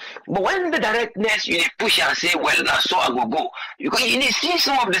diplomacy. But when the directness you push and say, well, now so I go. Because you see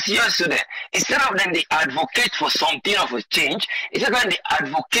some of the serious students, instead of them they advocate for something of a change, instead of them they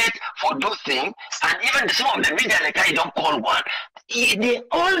advocate for those things, and even some of the media like I don't call one, they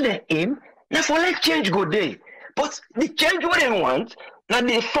all the aim, now for like change go day. But the change what they want, now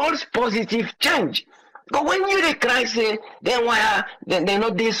the false positive change. But when you dey cry say then why they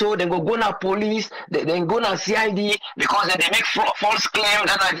not this so they go na police then go na CID because they make false claim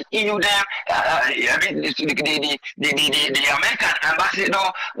that I EU them I mean the American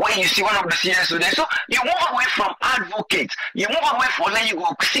ambassador when you see one of the CSO there so you move away from advocates you move away from then you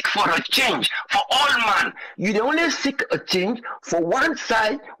go seek for a change for all man you dey only seek a change for one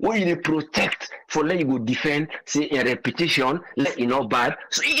side where you dey protect for let you go defend say a reputation let you know bad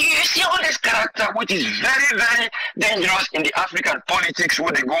so you see all this character, which is very, very dangerous in the African politics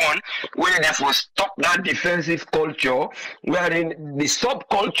where they go on, where they therefore stop that defensive culture, wherein the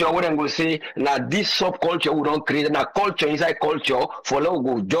subculture, where they go say, now this subculture we don't create a culture inside culture, for long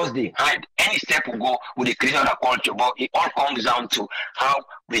go just the hide. Any step we go with the creation of the culture, but it all comes down to how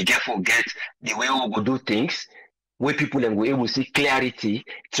we forget the way we go do things, where people then go able to see clarity,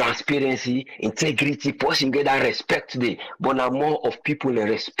 transparency, integrity, person get that respect today, but now more of people in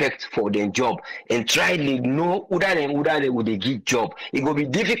respect for their job and try to know who they would they give job. It will be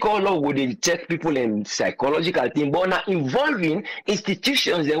difficult now would they check people in psychological thing, but now involving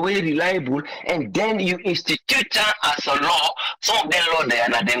institutions that way reliable, and then you institute them as a law. Some of them law there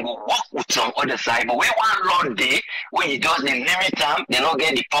and then go work with some other side. But when one law day, when you just limit them, they don't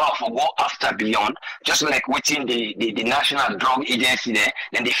get the power for go after beyond, just like within the National Drug Agency there,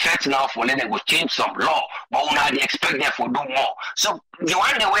 then the feds now for let them go change some law, but now they expect them for do more. So the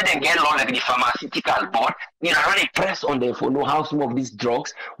one the way they get law like the pharmaceutical board, you know, really press on them for know how some of these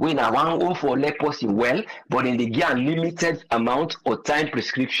drugs when I want go for let person well, but then they get a limited amount or time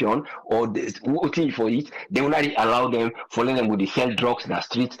prescription or waiting for it, they will not allow them for let them go they sell drugs in the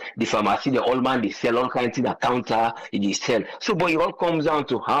streets, the pharmacy, the old man they sell all kinds of the counter, they sell. So but it all comes down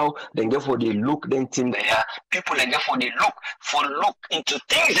to how then therefore they look then think there people and therefore they look into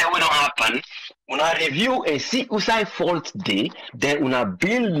things that will not happen. When I review and see who's I fault day, then when I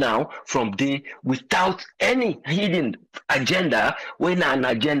build now from day without any hidden agenda, when an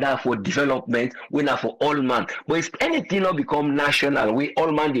agenda for development, when for all man. But if anything not become national, we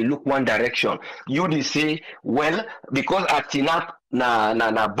all man they look one direction. You they say, well, because acting up na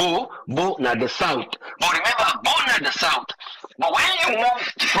Bo na the south. But remember, Bo na the south. But when you move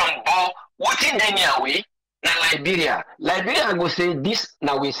from Bo, what's in the way? Now Liberia go say this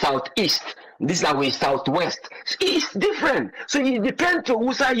now we southeast, this now we southwest. It's different. So it depends on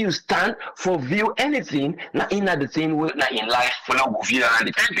who side you stand for view anything. Now in the same way, now in life for now view.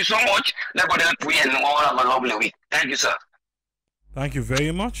 Thank you so much. Let go help we and all have a lovely week. Thank you, sir. Thank you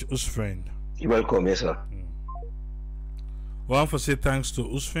very much, Usfriend. You're welcome, yes, sir. Well, for say thanks to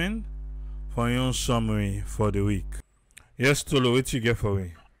Usfriend for your summary for the week. Yes, Tolo, what you get for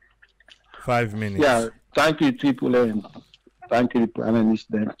me? 5 minutes. Yeah, thank you, people, and thank you, the panelists.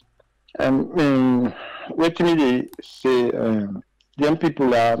 Then, and what me they say, young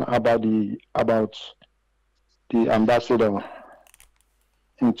people are about the ambassador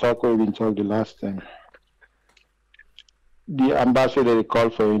in talk we've been talking the last time. The ambassador they call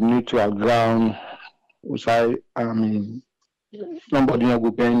for a neutral ground, which nobody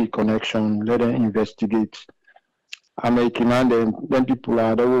will be any connection. Let them investigate. American and then people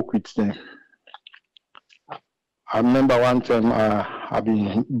are the work with them. I remember one time I've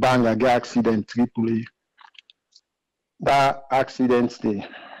been banged a accident Tripoli. That accident day,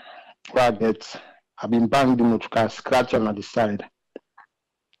 I've been banged the motor scratch on the side.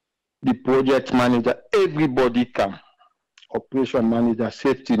 The project manager, everybody come. Operation manager,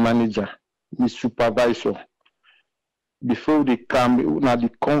 safety manager, the supervisor. Before they come, now the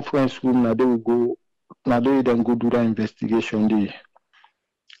conference room, now they will go. Now they then go do the investigation there.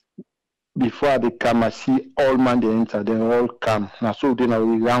 Before they come, I see all man they enter, they all come. Now so then a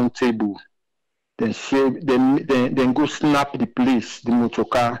round table. Then share, then go snap the place, the motor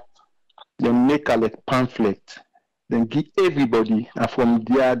car, then make a like pamphlet, then give everybody, and from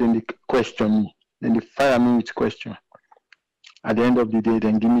there then they question me. Then they fire me with question. At the end of the day,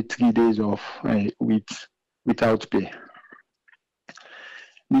 then give me 3 days off without pay.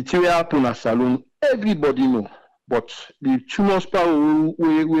 The theory happen at Salon, everybody know, but the too much power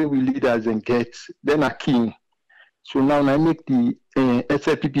where we leaders and get, then a king. So now I make the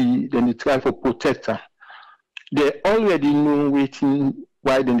SLPP, then they try for protector. They already know waiting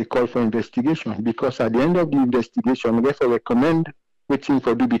why then they call for investigation, because at the end of the investigation, we recommend waiting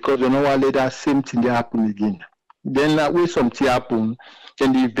for do because they know why let that same thing happen again. Then that way something happen,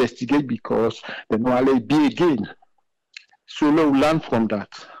 then they investigate because they know why let be again. So we learn from that.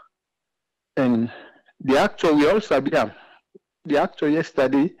 And the actor, we also be the actor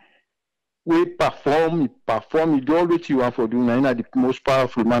yesterday, we perform, you do all what you want for doing, and the most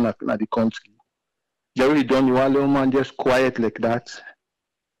powerful man in the country. They really don't, you want little man just quiet like that.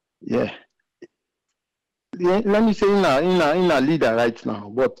 Yeah. Let me say in a leader right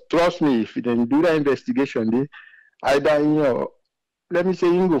now, but trust me, if you then do the investigation, they either let me say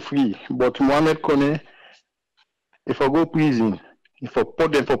you go free, but Mohammed Kone, if I go prison, if I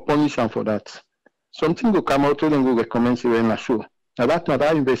put them for punishment for that, something will come out and go recommend in a show. Now that's not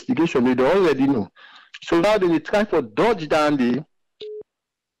that investigation, they already know. So now they try to dodge down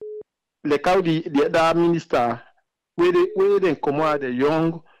like how the minister where they come out the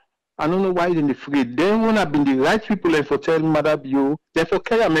young I don't know why they're afraid. They won't have been the right people and for telling Mother Bio, they for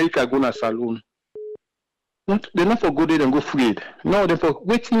carry America go na saloon. They're not for go there and go afraid. No, they're for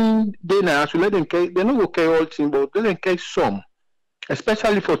waiting day now. So let them carry, they're not go carry all things, but let them carry some.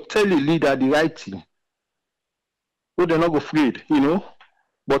 Especially for tell the leader the right thing. So they're not go afraid, you know.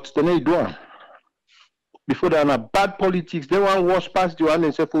 But they need one. Before they're on bad politics, they want worse past the one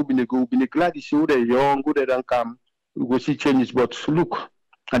and say, oh, be glad to see who they're young, who they don't come. We go see changes. But look,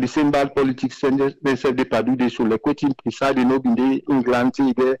 at the same bad politics, they say they do this. So like waiting beside the noble in England,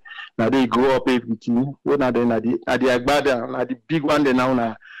 there now they grow up everything. When are they at the Agbada, at the big one they now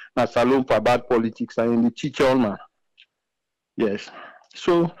na salon for bad politics and the teacher all man. Yes.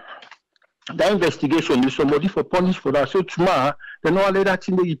 So that investigation is somebody for punish for that. So tomorrow they don't let that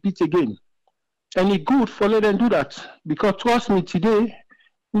thing they repeat again. And it's good for let them do that. Because trust me, today,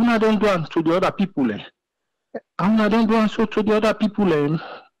 we don't do it to the other people. And I don't do it so to the other people.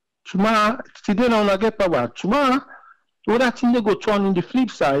 Tomorrow, today now I get power. Tomorrow, all that thing they go turn in the flip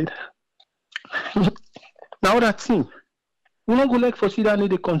side. Now that thing. We don't go like for see that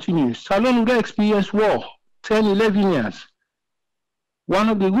they continue. Salon will experience war. 10, 11 years. One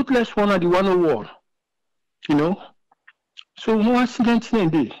of the ruthless one and the one of war. You know? So no accident here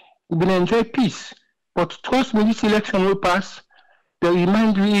and there. We will enjoy peace. But trust me, this election will pass. They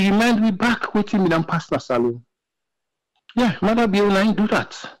remind me back waiting me than pass the salon. Yeah, Mother Bill do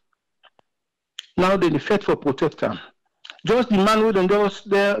that. Now they fight for protect them. Just the man who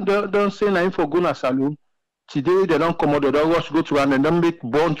don't say nothing for go na salon. Today they don't come out, they don't rush go to run and don't make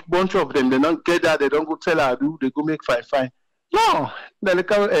bunch of them. They don't get that, they don't go tell her do, they go make fine. No, they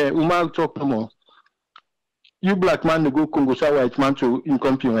like Umar talk no more. You black man, they go Congo, so white man to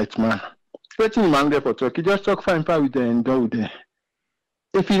incompetent white man. Waiting man there for talk. You just talk fine with them and go there.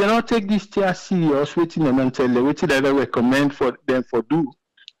 If you do not take this tier serious, waiting and don't tell them, waiting they recommend for them for do.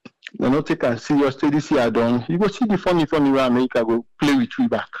 They not take as serious till this year done. You go see the funny where America go play with you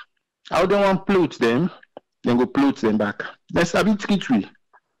back. How they want play with them, then go play with them back. There's a bit treachery.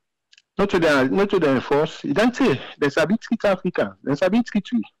 Not to the enforce. You don't say there's a bit treat Africa. There's a bit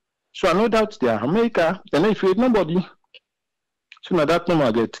treachery. So I no doubt there. America, they're not afraid nobody. So now that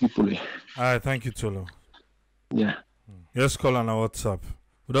number get Tripoli. All right, thank you, Tolo. Yeah. Yes, call on our WhatsApp.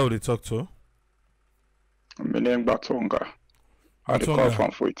 Who would you talk to? My name Batonga. I call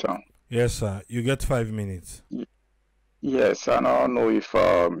from Freetown. Yes, sir. You get 5 minutes. Yes, and I don't know if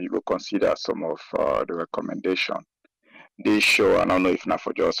you will consider some of the recommendation. This show, I don't know if not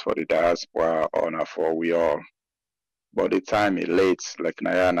for just for the diaspora or not for we all. But the time is late, like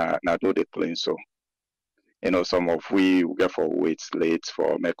Nayana, do the plane so. You know, some of we get for wait late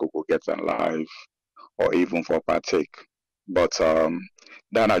for make go get on live or even for partake. But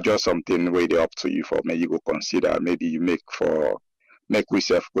then are just something really up to you for me you go consider. Maybe you make we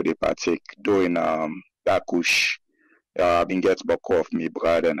self go the partake doing that kush been get back off me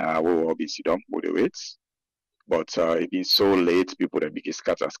brother and I will be sit down for the waits. But it been so late, people that begin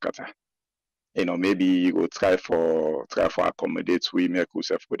scatter. You know, maybe you go try for accommodate we make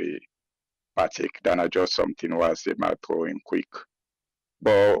yourself for the partake. Then I just something was say my throw in quick.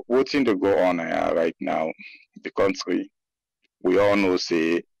 But what's in to go on right now, the country, we all know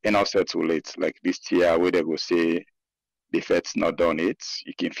say enough set too late. Like this year where they go say the Fed's not done it,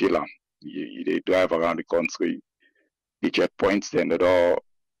 you can feel them. They drive around the country, the checkpoints, then they all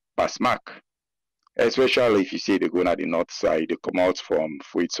pass mark. Especially if you see they go on the north side, they come out from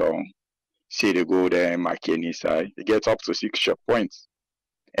Freetown. See they go there McKinney side, they get up to 6 checkpoints.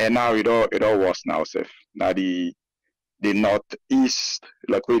 And now it all worse now, Seth. Now the northeast,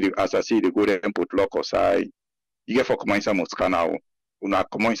 like as I say, they go there and put lock aside. You get for Komoinsa Mutskana, una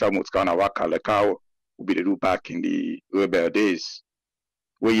Komoinsa Mutskana waka like how we do back in the rebel days.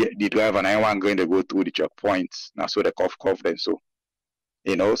 Where the driver and everyone going to go through the checkpoints. Now so they cough them so.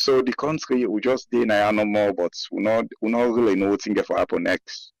 You know, so the country we just did no more, but we not really know what's going to happen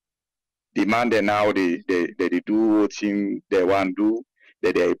next. The man they now they do what they want to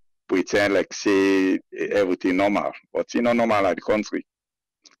do, they pretend like say everything normal, but it's not normal like the country.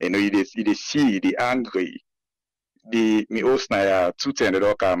 You know, you see the angry, the me host na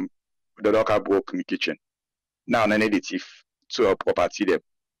 210 the dog broke my kitchen. Now I need the thief to a property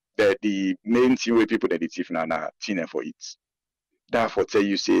there. The main thing where people that the thief na thinner for it. Therefore tell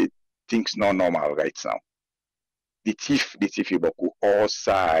you say things not normal right now. The thief you boku all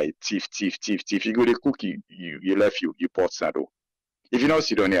side thief. You go the cookie, you left you pot saddle. If you not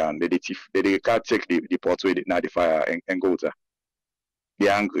sit down here and the thief they can't take the pot where now the fire and go there. They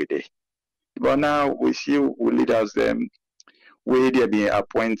angry there. But now we see we leaders them where they be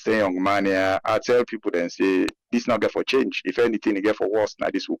appointing young man here, I tell people then say this not get for change. If anything, it get for worse. Now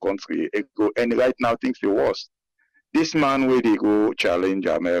this will country it go, and right now things feel worse. This man where they go challenge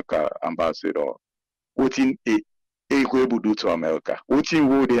America ambassador, what in a go able do to America? What in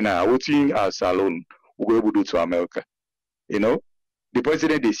would now? What in a salon will able do to America? You know, the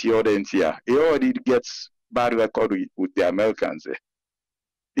president they see all the here, he already gets bad record with the Americans.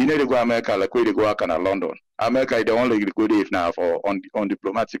 You know they go America like where they go work in London. America they only go there now for on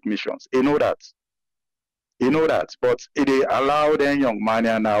diplomatic missions. You know that. You know that. But they allow them young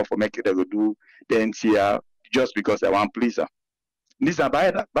man now for making them do the NCR just because they want please them. This is a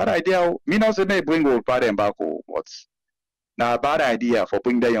bad idea. Me not say they bring old party back, but now a bad idea for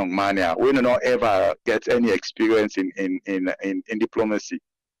bring the young man here. We do not ever get any experience in diplomacy.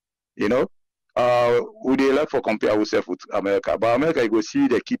 You know? Would they like for compare ourselves with America? But America, you go see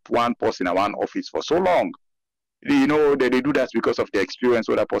they keep one person in one office for so long. You know they do that because of the experience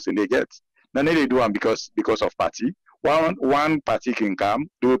what that person they get. Then they do them because of party. One party can come,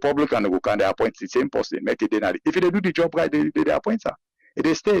 the Republican will come, they appoint the same person, make it dinner. If they do the job right, they appoint her. If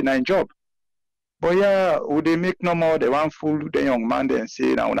they stay in a job. But yeah, would they make no more? They want fool the young man then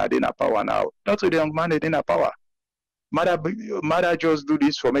say now they not power now. Not to the young man they not power. Mother just do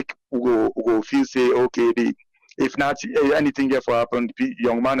this for make go feel say okay, if not anything here for happen, the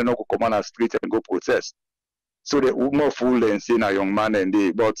young man not go come on the street and go protest. So they more fool than say now young man and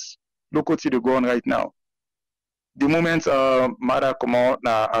they. But look what they go on right now. The moment Mother come out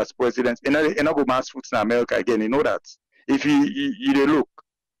as president, and not go mass foot in America again. You know that if you look,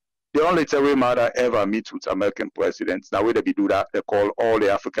 the only time way Mother ever meet with American presidents, now where they do that, they call all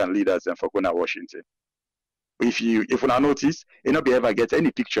the African leaders and for going to Washington. If you notice, you not be ever get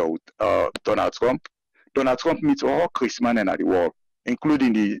any picture with Donald Trump. Donald Trump meets all Christmas and at the world,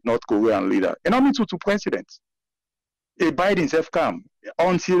 including the North Korean leader. And not meet with two presidents. Biden self come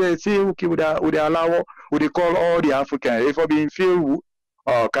until they say okay, would they allow, would they call all the Africans? If I being feel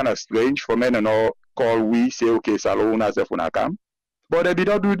kind of strange for men and all call we say okay, Salona self wanna come, but they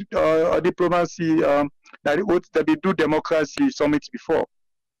don't do diplomacy. They do democracy summits before.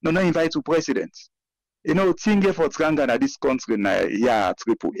 No invite to presidents. You know, thing for Tranga na this country na yeah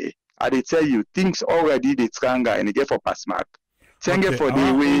AAA. I they tell you things already the Tranga and they get for pass mark. Okay, for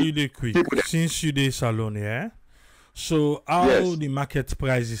the way quick. Since you dey Salon, yeah. So how the market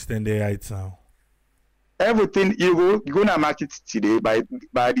prices then they right now? Everything you go na market today. By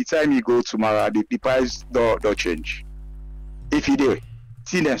the time you go tomorrow, the price don't change. If you do,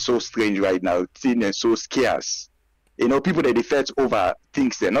 things are so strange right now. Things are so scarce. You know, people that they fight over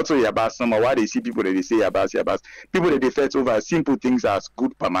things there, not only about some. Why they see people that they say about people that they fight over simple things as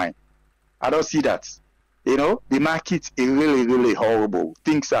good per mind. I don't see that. You know, the market is really, really horrible.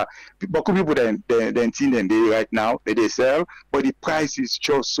 Things are people then think them they right now they sell, but the price is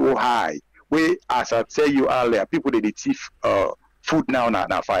just so high. Where as I tell you earlier, people that they thief food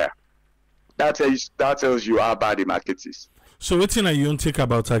now fire. That tells you how bad the market is. So what thing are you think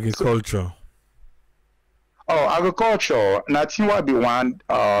about agriculture? Agriculture. Nothing what we want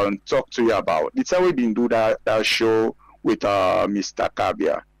talk to you about. It's how we been do that show with Mr.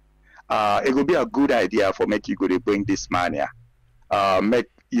 Kabia. It would be a good idea for make you go to bring this man here. Make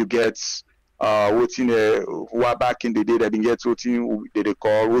you get what's in the back in the day they been get what they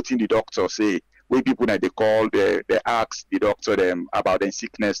call what in the doctor say. Where people that they call they ask the doctor them about the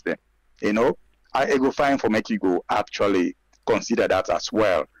sickness them. You know, I go fine for make you go actually consider that as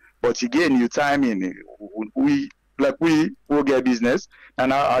well. But again, you time in we will get business,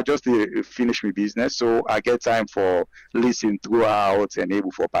 and I just finish my business, so I get time for listen throughout and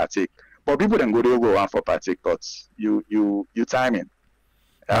able for partake. But people then go on for partake, but you timing.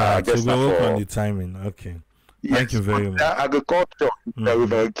 I guess so we'll work on the timing. Okay. Yes, thank you very much. Agriculture very,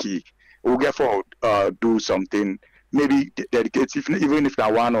 very key. We'll get for do something maybe dedicated, even if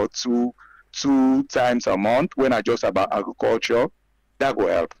that 1 or 2 times a month when I just about agriculture, that will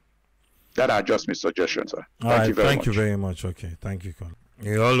help. That are just my suggestions, sir. Thank you very much. Okay, thank you, Colin.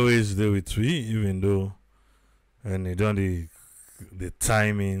 You always do with we, even though and you don't the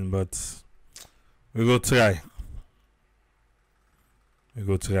timing, but we go try.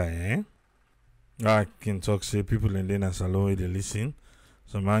 Eh? I can talk say people in Lena Salon they listen.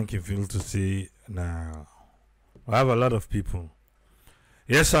 So man can feel to say now. I have a lot of people.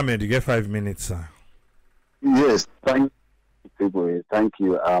 Yes, Ahmed, you get 5 minutes, sir. Yes, thank you. Thank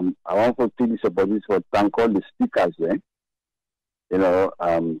you. I want to take this opportunity to thank all the speakers, for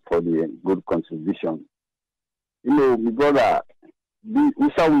the good contribution. You know, my brother, we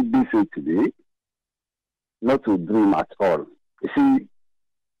shall we busy today, not to dream at all. You see,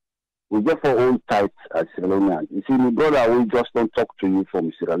 we get for all types as Sierra Leoneans. You see, my brother, we just don't talk to you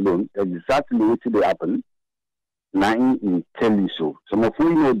from Sierra Leone. Exactly what will happen. Now, he tell you so. Some of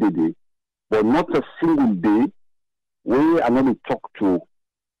you know the day, but not a single day we are going to talk to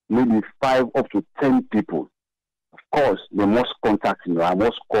maybe 5 up to 10 people. Of course, they must contact me. I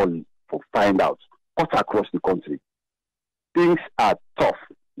must call for find out. Cut across the country. Things are tough.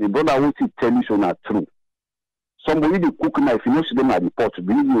 The brother will tell you so not true. Somebody they cook now, if you know see them at the pot,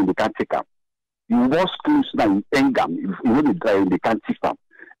 believe me, they can't take them. You wash clothes now, you hang them. If you know they dry, they can't take them.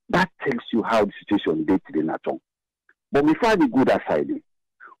 That tells you how the situation is today at home. But before I go that side,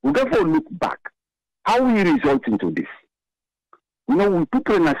 we therefore look back. How we result into this? You know, we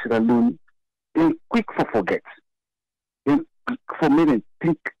people in Sierra Leone, they're quick for forget. They're quick for me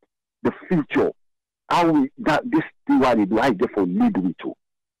think the future. How we, that this thing what they do, I therefore lead we to.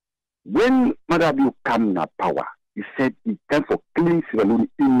 When Madabi came in power, he said it's time for clean Sierra Leone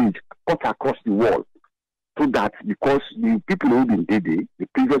image cut across the wall. So that because the people who have been dead, the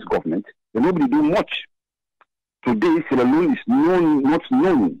previous government, they nobody do much. Today, Sierra Leone is known, not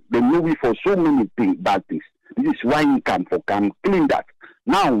known. They know it for so many things, bad things. This is why he can clean that.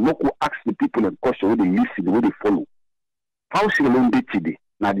 Now, look who ask the people and question where they listen, where they follow. How Sierra Leone did today?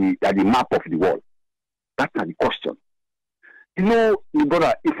 Now the map of the world. That's not the question. You know, my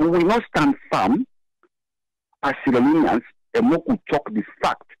brother, if we will not stand firm as Sierra Leoneans and we could talk the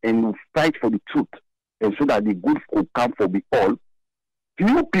fact and we fight for the truth, and so that the good will come for the all,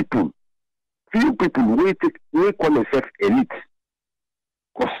 few people will call themselves elite.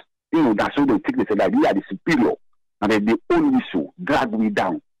 Because, you know, that's how they take themselves like we are the superior. And then they only so drag me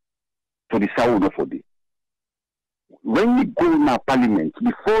down to the sound of the. When we go in our parliament,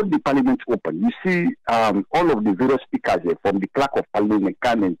 before the parliament open, you see all of the various speakers from the clerk of parliament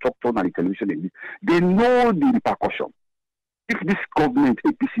can and talk on the television, they know the repercussion. If this government,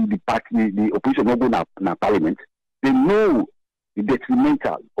 APC, the party, the opposition not go in parliament, they know the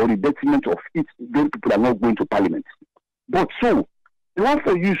detrimental or the detriment of it when people are not going to parliament. But so, they want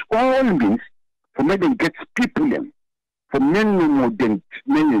to use all means for make them get people in, for many more than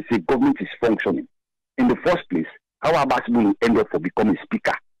many say government is functioning. In the first place, how Abbas will end up for becoming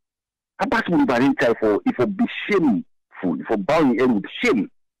speaker. Abbas will be shameful, for bowing head with shame.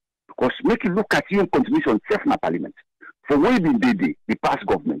 Because make you look at your contribution self in parliament. For what he did the past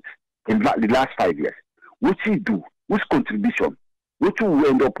government in the last 5 years, what he do, which contribution, what you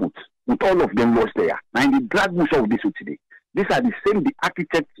end up with all of them lost there. And the drag most of this today. These are the same, the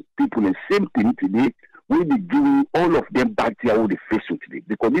architect people, and same thing today, will be giving all of them back there all the face today.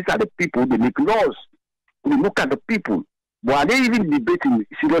 Because these are the people, they make laws. We look at the people. But are they even debating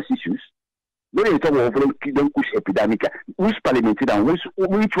serious issues? When they talk about them push epidemic, which parliamentarian and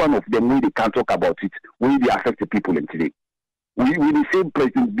which one of them when they can talk about it, when they affect the people in today? With the same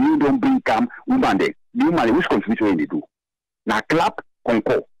president, you don't bring calm, woman there. The woman, which contribution they do? Now clap,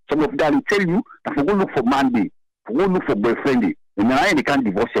 concur. Some of them tell you that for go look for man day, for go look for boyfriend day, and now they can't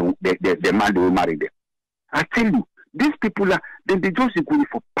divorce the man they will marry them. I tell you, these people are they just go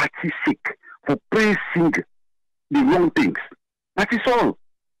for party sake, for praising the wrong things. That is all.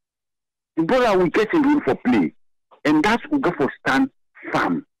 The brother will get a rule for play, and that will go for stand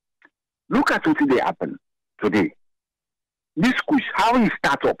firm. Look at what they happen today. This push, how he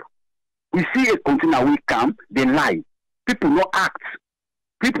start up. We see a container we come, they lie. People no act.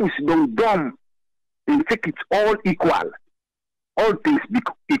 People don't dumb and take it all equal. All things be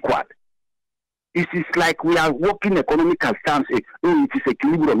equal. It is like we are working economical stance. Oh, it is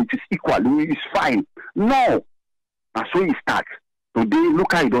equilibrium, it is equal, it is fine. No. That's where it starts. Today,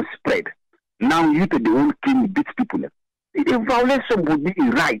 look how it don't spread. Now you to the old king beat people. They violate somebody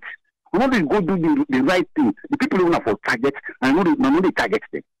right. We want to go do the right thing. The people who are for target, and know they target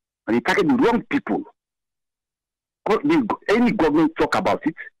them. And they target the wrong people. Any government talk about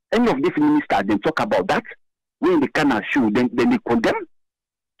it, any of these ministers they talk about that, when they cannot show, then they condemn.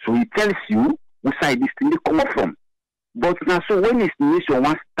 So he tells you which side this thing they come up from. But now, so when this nation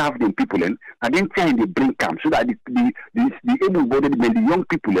wants to starve them people in, and then try they bring camp so that the able-bodied men, the young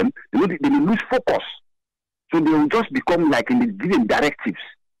people in, they will lose focus. So they will just become like in the giving directives.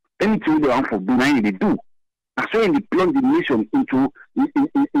 Anything they want for doing, they do. And so when they plunge the nation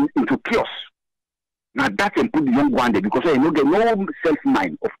into chaos. Now that's and put the young one there because they don't get no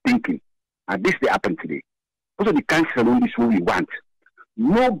self-mind of thinking. And this they happen today. Also the cancer on this what we want.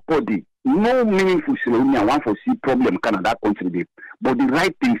 Nobody, no meaningful Sierra want to see problem in that country. But the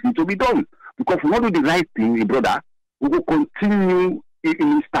right things need to be done. Because if we not do the right thing, brother, we will continue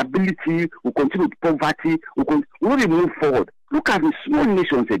in instability, we continue with poverty, we will move forward. Look at the small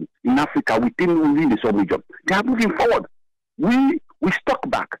nations in Africa within only the sub-region. They are moving forward. We stuck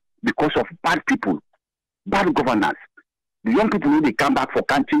back. because of bad people, bad governance. The young people, when they come back for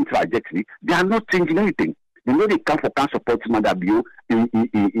can't change trajectory, they are not changing anything. They know they come for can't support Madabio in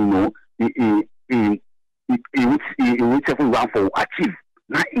which everyone for achieve.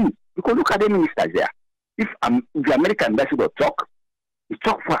 Now, because look at the ministers there. If the American ambassador talk, he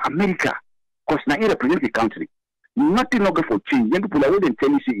talk for America, because now he represents the country. Nothing not going for change. Young people are waiting tell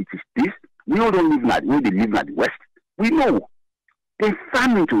you it is this. We all don't live in where they live in the West. We know. They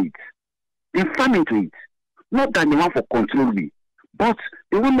farm into it. They farm into it. Not that they want for control me, but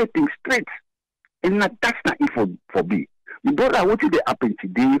they will make things straight. And that's not it for me. The brother, what did happen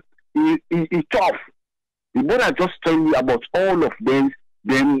today? He tough. The brother just telling me about all of them,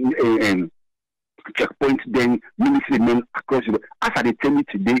 checkpoints, then military men across the world. As I tell me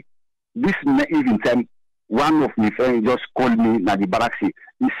today, this even time, one of my friends just called me na the barracks. He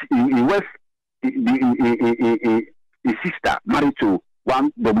was his sister married to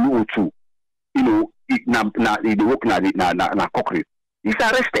one WO2. You know, they work na Cochrane. He's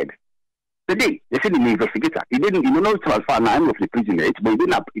arrested. Today, they said the investigator. He didn't transfer na end of the prison, but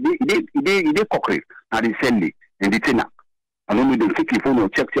he did Cochrane and they send me and detain him. I don't know, they take your phone or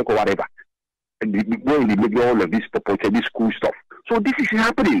check or whatever. And they go in the middle all of this purpose, this cool stuff. So this is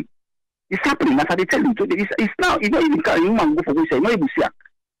happening. It's happening. That's how they tell you. So it's now, you don't even carry human go for what you say, not even see.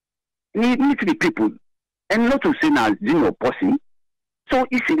 You need to be people. And not to say now, person. So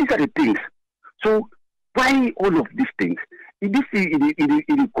you see, these are the things. So why all of these things?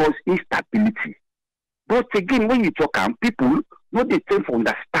 It cause instability. But again, when you talk, people, what they tend to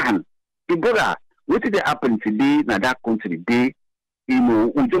understand. The brother, what did happen today in that country today?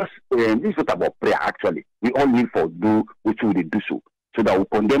 We just, this is not about prayer actually. We all need for do which will they do so. So that we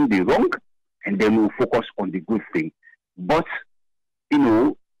condemn the wrong and then we'll focus on the good thing. But,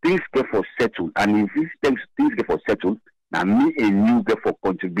 things get for settled. And if things get for settled, now me and you get for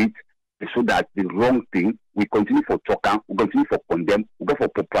contribute so that the wrong thing, we continue for talking, we continue for condemn, we go for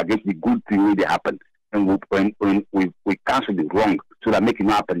propagate the good thing when they happen. And we cancel the wrong so that make it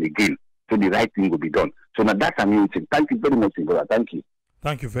not happen again. So the right thing will be done. So now that's a new thing. Thank you very much, brother. Thank you.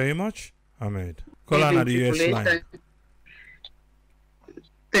 Thank you very much, Ahmed. Call on the US line.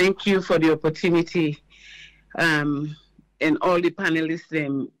 Thank you for the opportunity and all the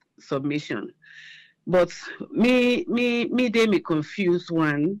panelists' submission. But me confused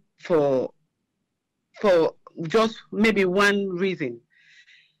one for just maybe one reason.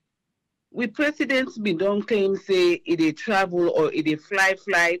 We presidents be don't claim say it a travel or it a fly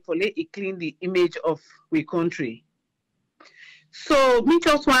for let it clean the image of we country. So me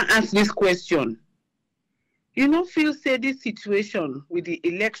just want to ask this question. You know, feel say this situation with the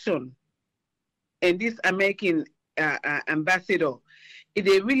election and this American ambassador, it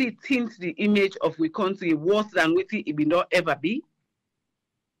they really tint the image of we country worse than what it will not ever be.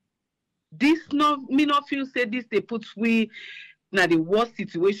 This me not feel say this they put we now the worst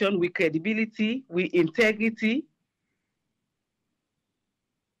situation with credibility, with integrity.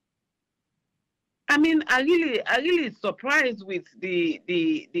 I mean, I really surprised with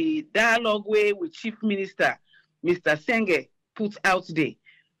the dialogue way with Chief Minister, Mr. Senge, put out there.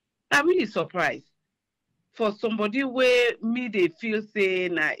 I'm really surprised. For somebody where me they feel say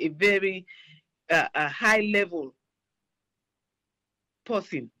na a very a high level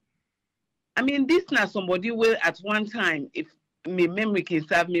person. I mean, this now somebody where at one time, if my memory can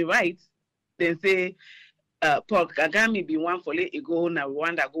serve me right, then say Paul Kagame be one for let it go na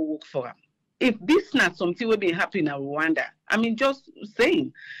Rwanda go work for him. If this not something will be happening in Rwanda, I mean, just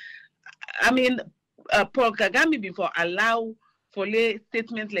saying. I mean, Paul Kagame before allow for lay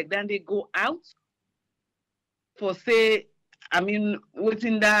statements like that they go out for say, I mean,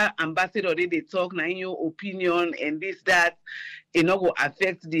 within that ambassador they talk now in your opinion and this that it not will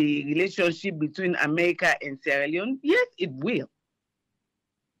affect the relationship between America and Sierra Leone. Yes, it will.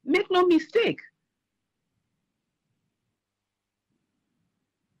 Make no mistake.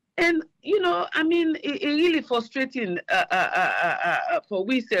 And, I mean, it really frustrating for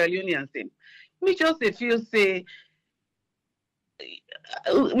we Sierra Leoneans. Me just feel say,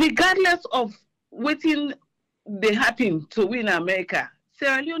 regardless of waiting they happen to win America,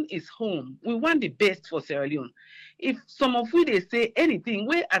 Sierra Leone is home. We want the best for Sierra Leone. If some of you they say anything,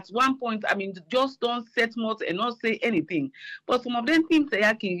 where at one point, I mean, just don't set mouth and not say anything. But some of them things they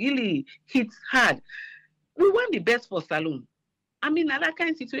can really hit hard. We want the best for Salone. I mean, that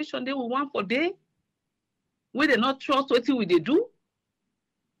kind of situation they will want for day where they not trust what they do.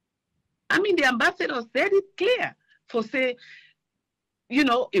 I mean, the ambassador said it clear for say,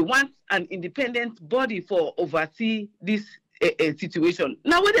 it wants an independent body for oversee this situation.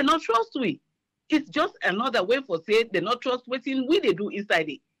 Now, where they not trust we, it's just another way for say they not trust what we they do inside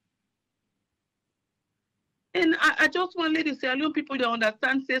it. And I just want ladies say, Salone people they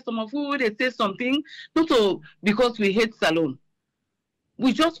understand, say some of who they say something, not so because we hate Salone.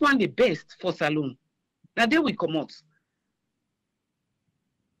 We just want the best for Salone. Now there we come out.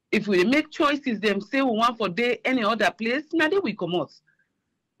 If we make choices, them say we want for day any other place, now there we come out.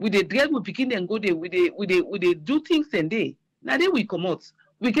 With the drag we begin and go there, we do things and day. Now there we come out.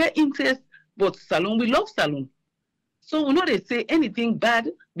 We get interest, but Salone, we love Salone. So we know they say anything bad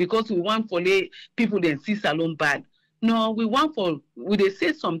because we want for people then see Salone bad. No, we want for they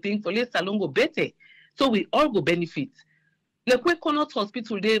say something for let Salone go better. So we all go benefit. Like we Connaught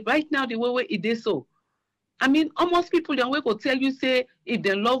Hospital there right now the way it is so. I mean, almost people then we go tell you say if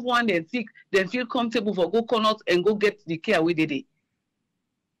their loved one then sick, then feel comfortable for go Connaught and go get the care we did it.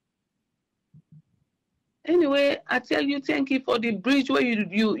 Anyway, I tell you thank you for the bridge where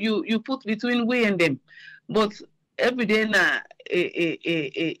you put between we and them. But every day now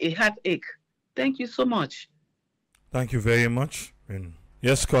a heartache. Thank you so much. Thank you very much.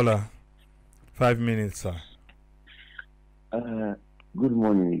 Yes, caller. 5 minutes, sir. Good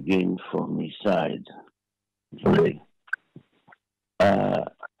morning again from my side. Sorry.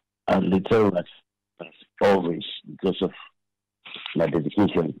 I'm little as always because of my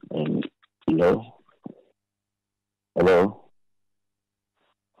dedication and Hello?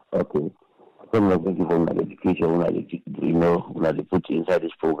 Okay. Thank you for my education when I put inside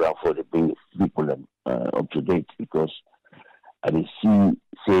this program for the bring people up to date because I see,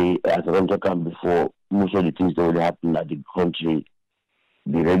 say, as I talked before, most of the things that will happen at the country,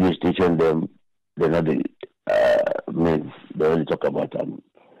 the radio station, they're not they only talk about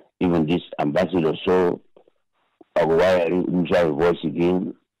even this ambassador. So why I try to voice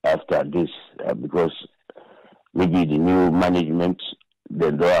again after this because maybe the new management,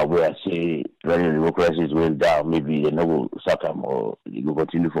 they don't aware, say, running democracy is going down, maybe they never sack them or they will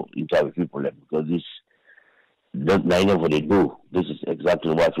continue for interview people because this, not what they do. This is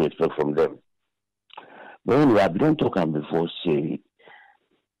exactly what we expect from them. But anyway, I've been talking before, say,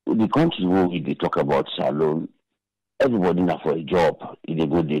 the country where they talk about Salone, everybody now for a job, if they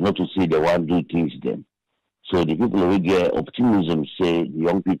go there, not to say they want to do things then. So the people who get optimism say the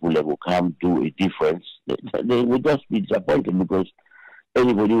young people that will come do a difference, they will just be disappointed because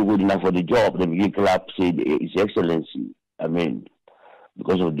anybody who good enough for the job, they begin clap, say it's excellency. I mean,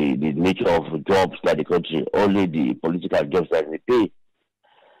 because of the nature of jobs that the country, only the political jobs that they pay.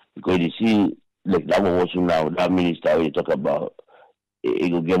 Because you see, like that one also now, that minister we talk about,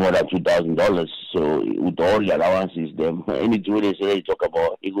 it will get more than $2,000. So with all the allowances, them anything they say they talk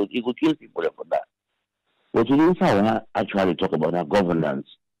about, it will kill people for that. But today, I want to actually talk about our governance.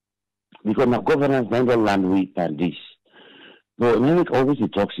 Because our governance, not the land we and this. But America always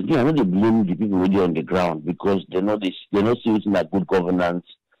talks again. I know they blame the people really on the ground because they're not seeing that good governance.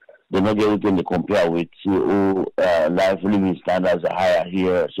 They're not getting they compare with life living standards are higher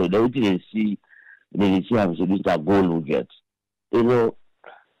here. So they see how so this is a goal we get. If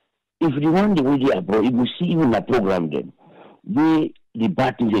they want the way they are brought, if we see even a program then, the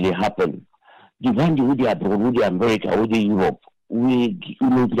bad things that they happen. The one the way they are brought, with the America, with the Europe, we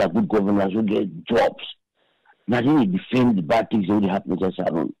get good governance, we get jobs. Now they defend the bad things that will happen in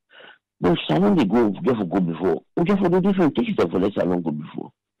Salone. But Salone they go before. We just for the different things that for let Salone go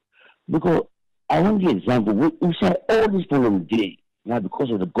before. Because I want the example, we say all these problems today, now because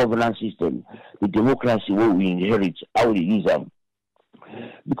of the governance system, the democracy where we inherit, how we use them.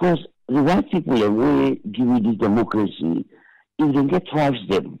 Because the white people that we give you this democracy, if they get tribes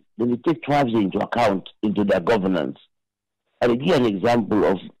them, then they take tribes into account into their governance. And I give an example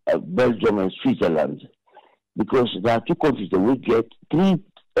of Belgium and Switzerland. Because there are two countries that will get three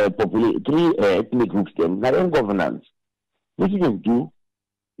ethnic groups them, their own governance. What do they do?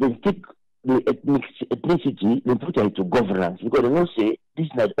 They take the ethnicity, they put it into governance because they don't say this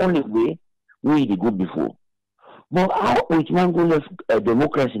is not the only way we they go before. But how with one goal of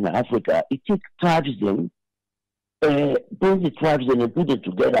democracy in Africa, it takes tribes them, bring the tribes and they put it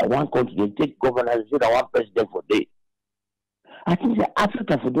together, one country, they take governance, so that one president for day. I think that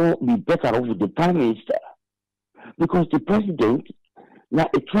Africa for them be better off with the prime minister. Because the president, now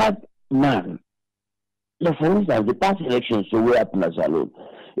a tribe man, like for instance, the past elections, so we happen at Salone.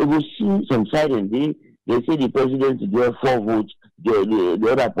 If we see some side and they say the president get 4 votes, the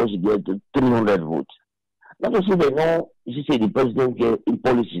other person get 300 votes. Not to say they know, you say the president get in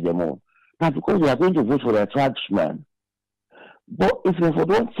policy them all. Now because they are going to vote for their tribesman. But if they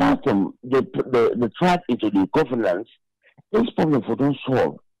don't fathom the tribe into the governance, this problem for don't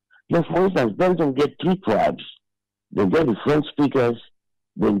solve. Like for instance, Belgium get 3 tribes. They get the French speakers,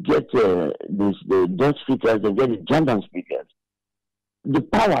 they get the Dutch speakers, they get the German speakers. The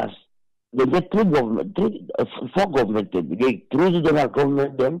powers they get four government them. They three regional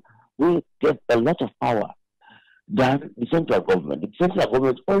government them will get a lot of power than the central government. The central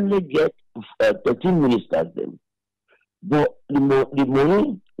government only get 13 ministers them. But the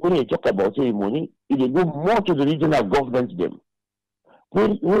money, when they talk about the money, it go more to the regional government them.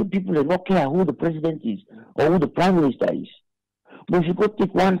 When people do not care who the president is or who the prime minister is. But if you go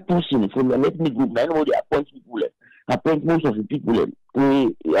take one person from an ethnic group, I know they appoint people, appoint most of the people, say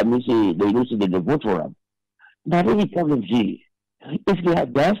they don't say they vote for them. Now, the problem is, if they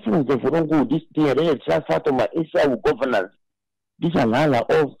have diaspora, they don't go this thing, and then they try to my inside governance. These are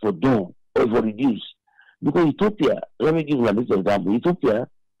all for do or for reduce. Because Ethiopia, let me give you this example. Ethiopia,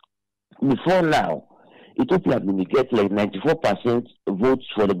 before now, Ethiopia will get like 94% votes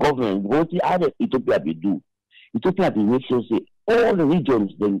for the government. What the other Ethiopia will do? Ethiopia will make sure say all the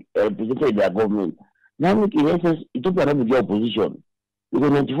regions they represented their government. Now, in essence, Ethiopia will get opposition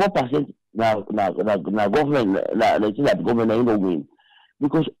because 94% now government the government ain't gonna win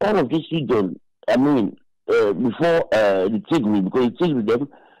because all of this region. I mean, before the Tigray, because the Tigray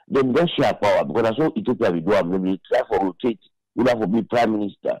them don't share power because that's what Ethiopia will do. I mean, they try for rotate, we have to be prime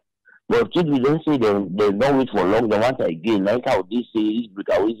minister. But if we don't say they don't wait for long, they want again. Like how they say,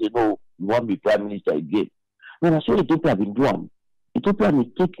 we say no, you want to be prime minister again. Well, that's what Ethiopia will do. Ethiopia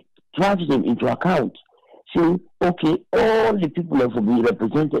will take tribes them into account, saying, okay, all the people have to be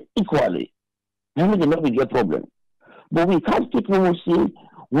represented equally. Then they not be a problem. But we can't take no say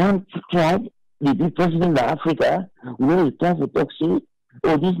one tribe, the president of Africa, when it's time for talk say,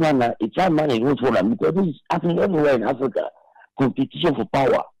 oh, this man, a child man, vote for them because this is happening everywhere in Africa. Competition for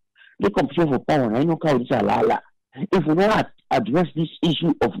power. The competition for power, I know how this is alala. If we don't address this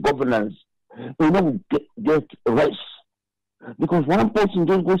issue of governance, we don't get rest. Because one person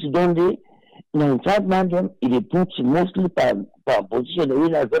just goes down there, in tribe man, it puts mostly per position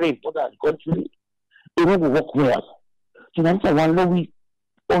in a very important country, it will work well. So that's one law we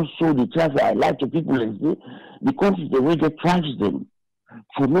also the tribes I like to people and say the countries the way they tribes them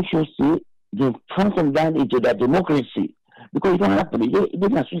for make sure say they turn them down into their democracy. Because it don't happen. It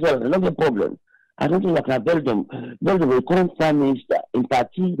doesn't Switzerland, not a problem. I don't think I can Belgium a current prime minister in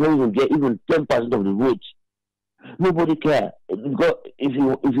party where you get even 10% of the votes. Nobody care. Because if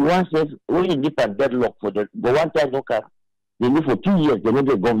you want to say when you dip and deadlock for the one time don't come, they live for 2 years, they don't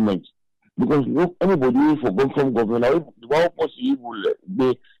get government. Because anybody for going from government, the one possible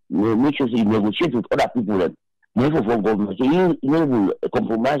they make sure you negotiate with other people never from government. So you will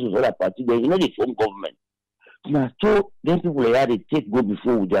compromise with other parties, then you know they form government. Now, so then people are they take go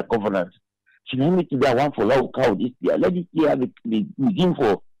before with their governance. So now make that one for long cow this year. Let this year begin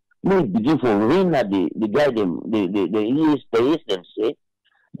for rain at the guy them the them say.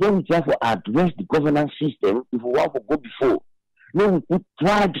 Then we try for address the governance system if we want to go before. Then we put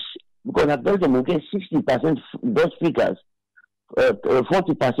tribes because I tell them we get 60% those figures,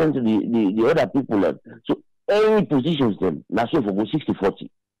 40% the other people. So any positions them that's why for go 60-40.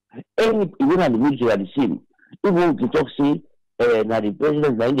 Any even at the military are the same. Even if you talk say now the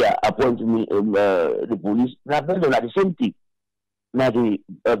president now India appoint me the police, now they are the same thing. Now the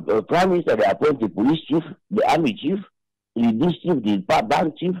prime minister they appoint the police chief, the army chief, the district, the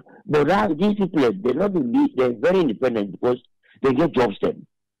bank chief. But now these people they're very independent because they get jobs then.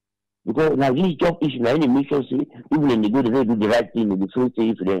 Because now this job issue now any mission say people when they go they do the right thing in the first say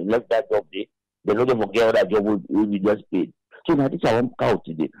if they left that job they not gonna forget how that job will be just paid. So now this is our count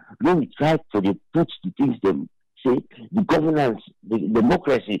today. When we try to put the things them say the governance, the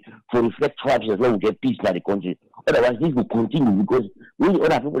democracy for reflect tribes as well we get peace in the country. Otherwise this will continue because when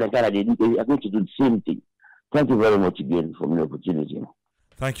other people in Canada they are going to do the same thing. Thank you very much again for the opportunity.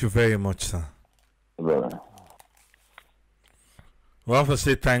 Thank you very much, sir. Well, we have to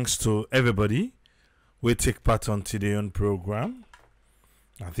say thanks to everybody we take part on today's program.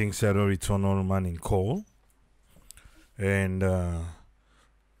 I think Sarah return all man in call. And I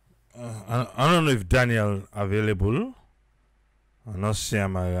don't know if Daniel available. I not see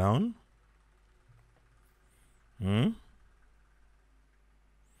him around.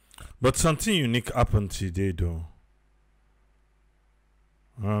 But something unique happened today though.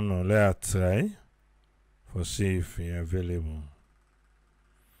 I don't know. Let's try for see if he available.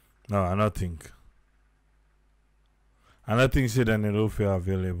 No, I don't think. I don't think say Daniel if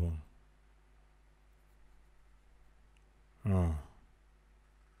available. Oh.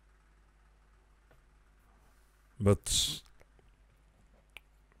 But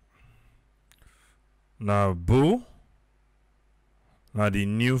now Boo, now the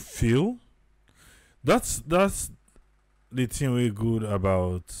new feel, that's the thing we good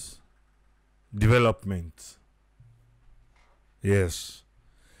about development. Yes,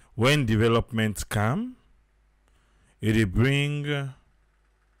 when development come, it bring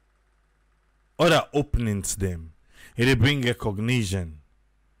other openings them. It bring recognition.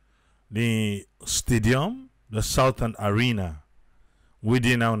 The stadium, the Southern Arena,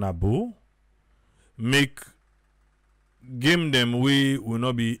 within our Nabu, make game them we will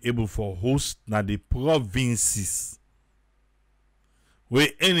not be able for host na the provinces. Where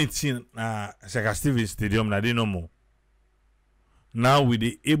anything Saka Steven Stadium na they no more. Now we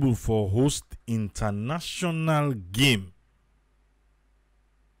be able for host international game.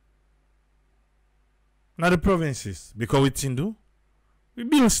 Now the provinces, because we do, we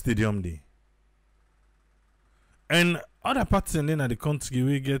build stadium there. And other parts in the country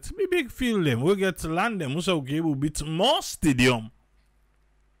we get big field them, we get land them, we also able bit more stadium.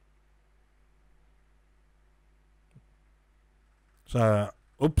 So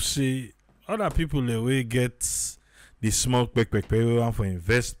oopsie, other people they will get the small quick we want for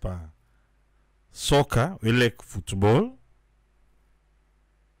invest per soccer, we like football.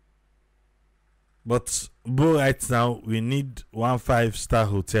 But right now we need 1 5-star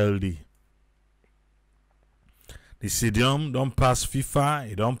hotel there. The stadium don't pass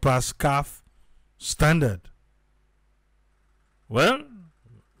FIFA, it don't pass CAF standard. Well,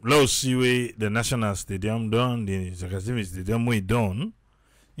 let's see where the National Stadium done, the Zakazimi Stadium we done.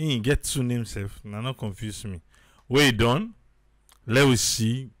 He get two names, now not confuse me. Where done, let us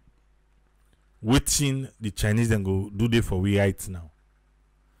see waiting the Chinese then go do they for we right now.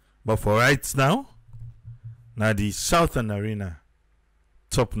 But for right now the Southern Arena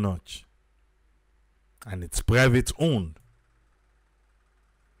top notch. And it's private owned.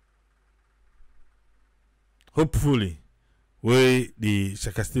 Hopefully, where the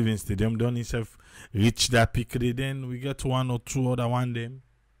Saka Steven Stadium done itself reach that peak, then we get 1 or 2 other one them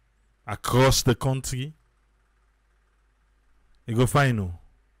across the country. You go final.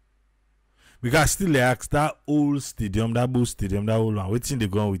 We can still ask that old stadium, that bull stadium, that old one. Waiting they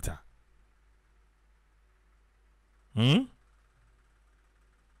go with her.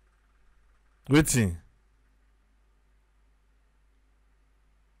 Waiting.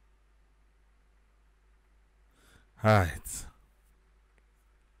 Alright.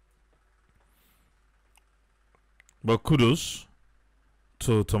 But kudos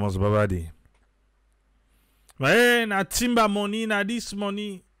to Thomas Babadi. But hey, na timber money, na this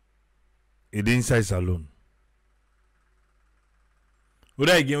money. It inside salon.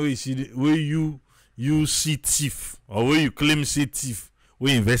 Whether again where you see where you see thief or where you claim see thief,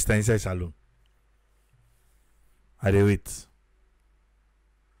 we invest inside salon. I dey wait.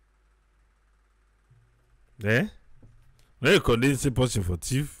 There? When you condemn a person for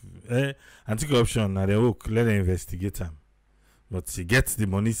thief, anti-corruption, now they work, let them investigate him. But he gets the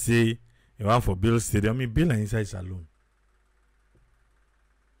money, say, you want for build stadium, he build inside salon.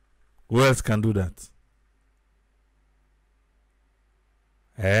 Who else can do that?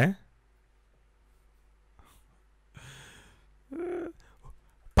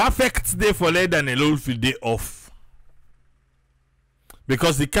 Perfect day for less than a low field day off.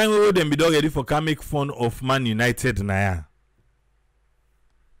 Because the kind of them be done ready for can make fun of Man United now.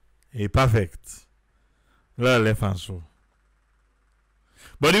 Perfect. Left and so.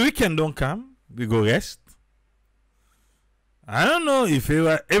 But the weekend don't come. We go rest. I don't know if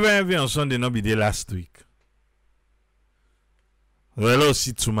ever on Sunday not be there last week. Well, I'll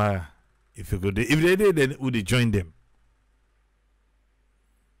see tomorrow. If you go there. If they did, then would they join them?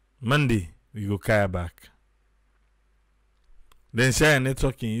 Monday, we go carry back. Then share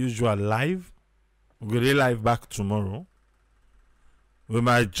networking usual live. We go there live back tomorrow. We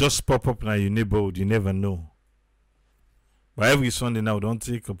might just pop up now your neighborhood, you never know. But every Sunday now, don't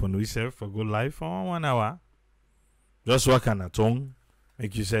take upon yourself for go live for 1 hour. Just work on a tongue,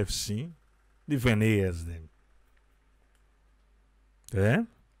 make yourself see different areas then. Yeah?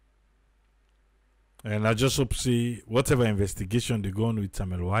 And I just hope see whatever investigation they go on with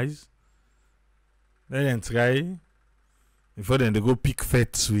Samuel Wise, let them try before then they go pick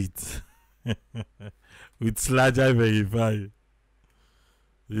fat sweet with SLAJ And AYV.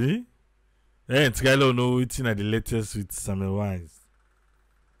 See? Then try to know what's in the latest with Samuel Wise.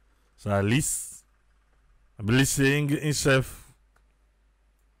 So at least I believe saying himself.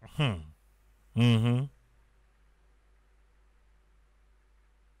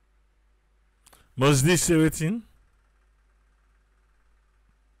 Must this say waiting?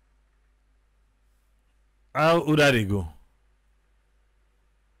 How would that go?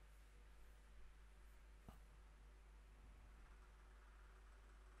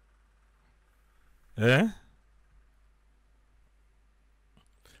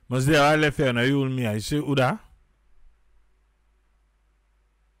 Must they all left here now you me I say Uda?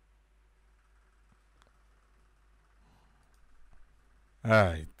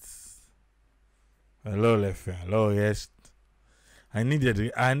 Alright. Hello, Lefe. Hello, rest. I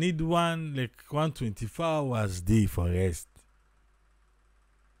need one like 124 hours day for rest.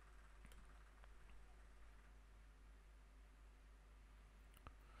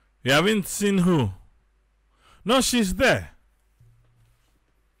 You haven't seen who? No, she's there.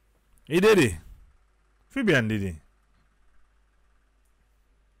 He did it. Fabian did it.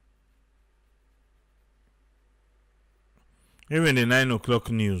 Even the 9 o'clock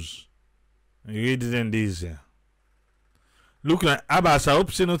news. You read it in this here. Look like Abbas, I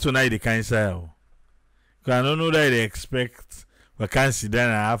hope she not tonight the cancer. Because I don't know that they expect vacancy then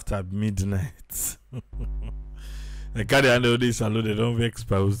after midnight. I can't handle this alone, they don't vex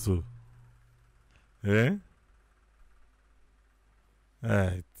also. Eh?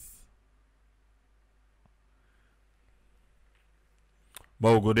 Alright.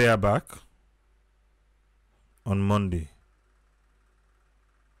 But we'll go there back on Monday.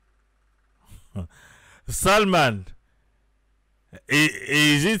 Salman,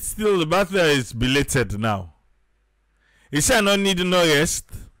 is it still the battle is belated now? He said I don't need no rest.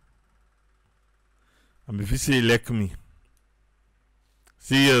 And if you say like me,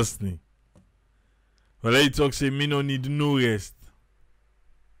 seriously, well, I talk say me no need no rest.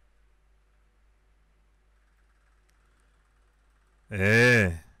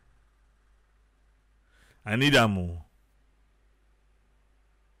 Eh, I need a more.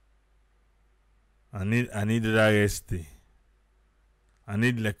 I need that rest. I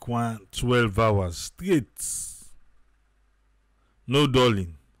need like 12 hours straight. No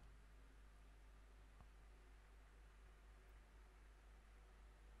dulling.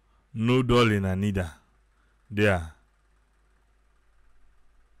 No dulling, I need that. There.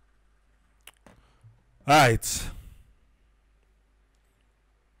 Alright.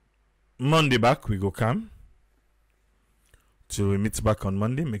 Monday back, we go come. Till we meet back on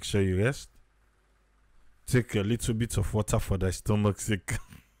Monday, make sure you rest. Take a little bit of water for the stomach sick.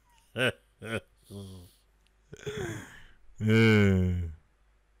 And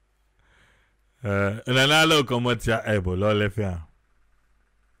I look how much you're able, all left here.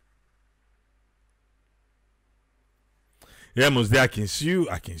 Yeah, most day I can see you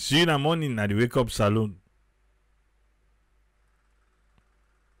in the morning at the wake up salon.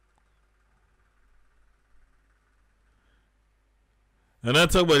 And I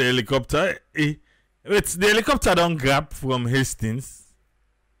talk about the helicopter. Wait, the helicopter don't grab from Hastings.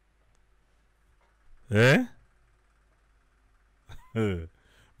 Eh?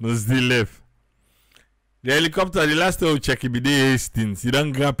 Must still left. The helicopter, the last time we check it be the Hastings. You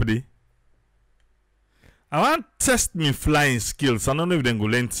don't grab it. I want to test me flying skills. I don't know if they go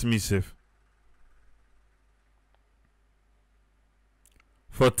lend me safe.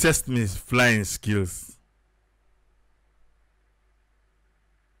 For test me flying skills.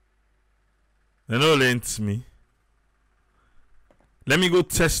 They don't lend me. Let me go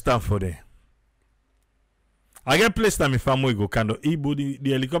test that for them. I get placed that my family go candle. The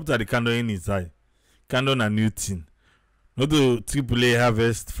helicopter the candle in inside. Candle na new thing. Not the AAA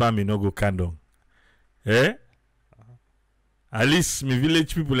harvest farming no go candle. Eh? At least my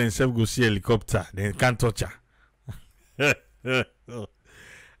village people themselves go see helicopter. They can't touch her.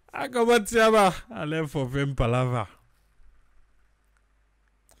 I come back to I left for fame palava.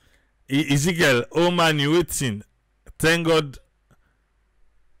 Ezekiel, oh man, you waiting. Thank God.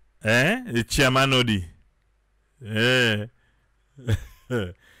 The chairman Odi.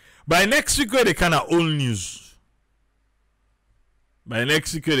 By next week, they can have old news. By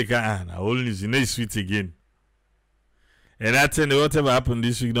next week, they can have old news. You know, it's sweet again. And I tell you, whatever happened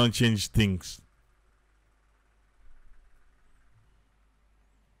this week, don't change things.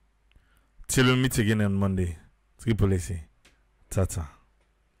 Till we meet again on Monday. Triple A. Tata.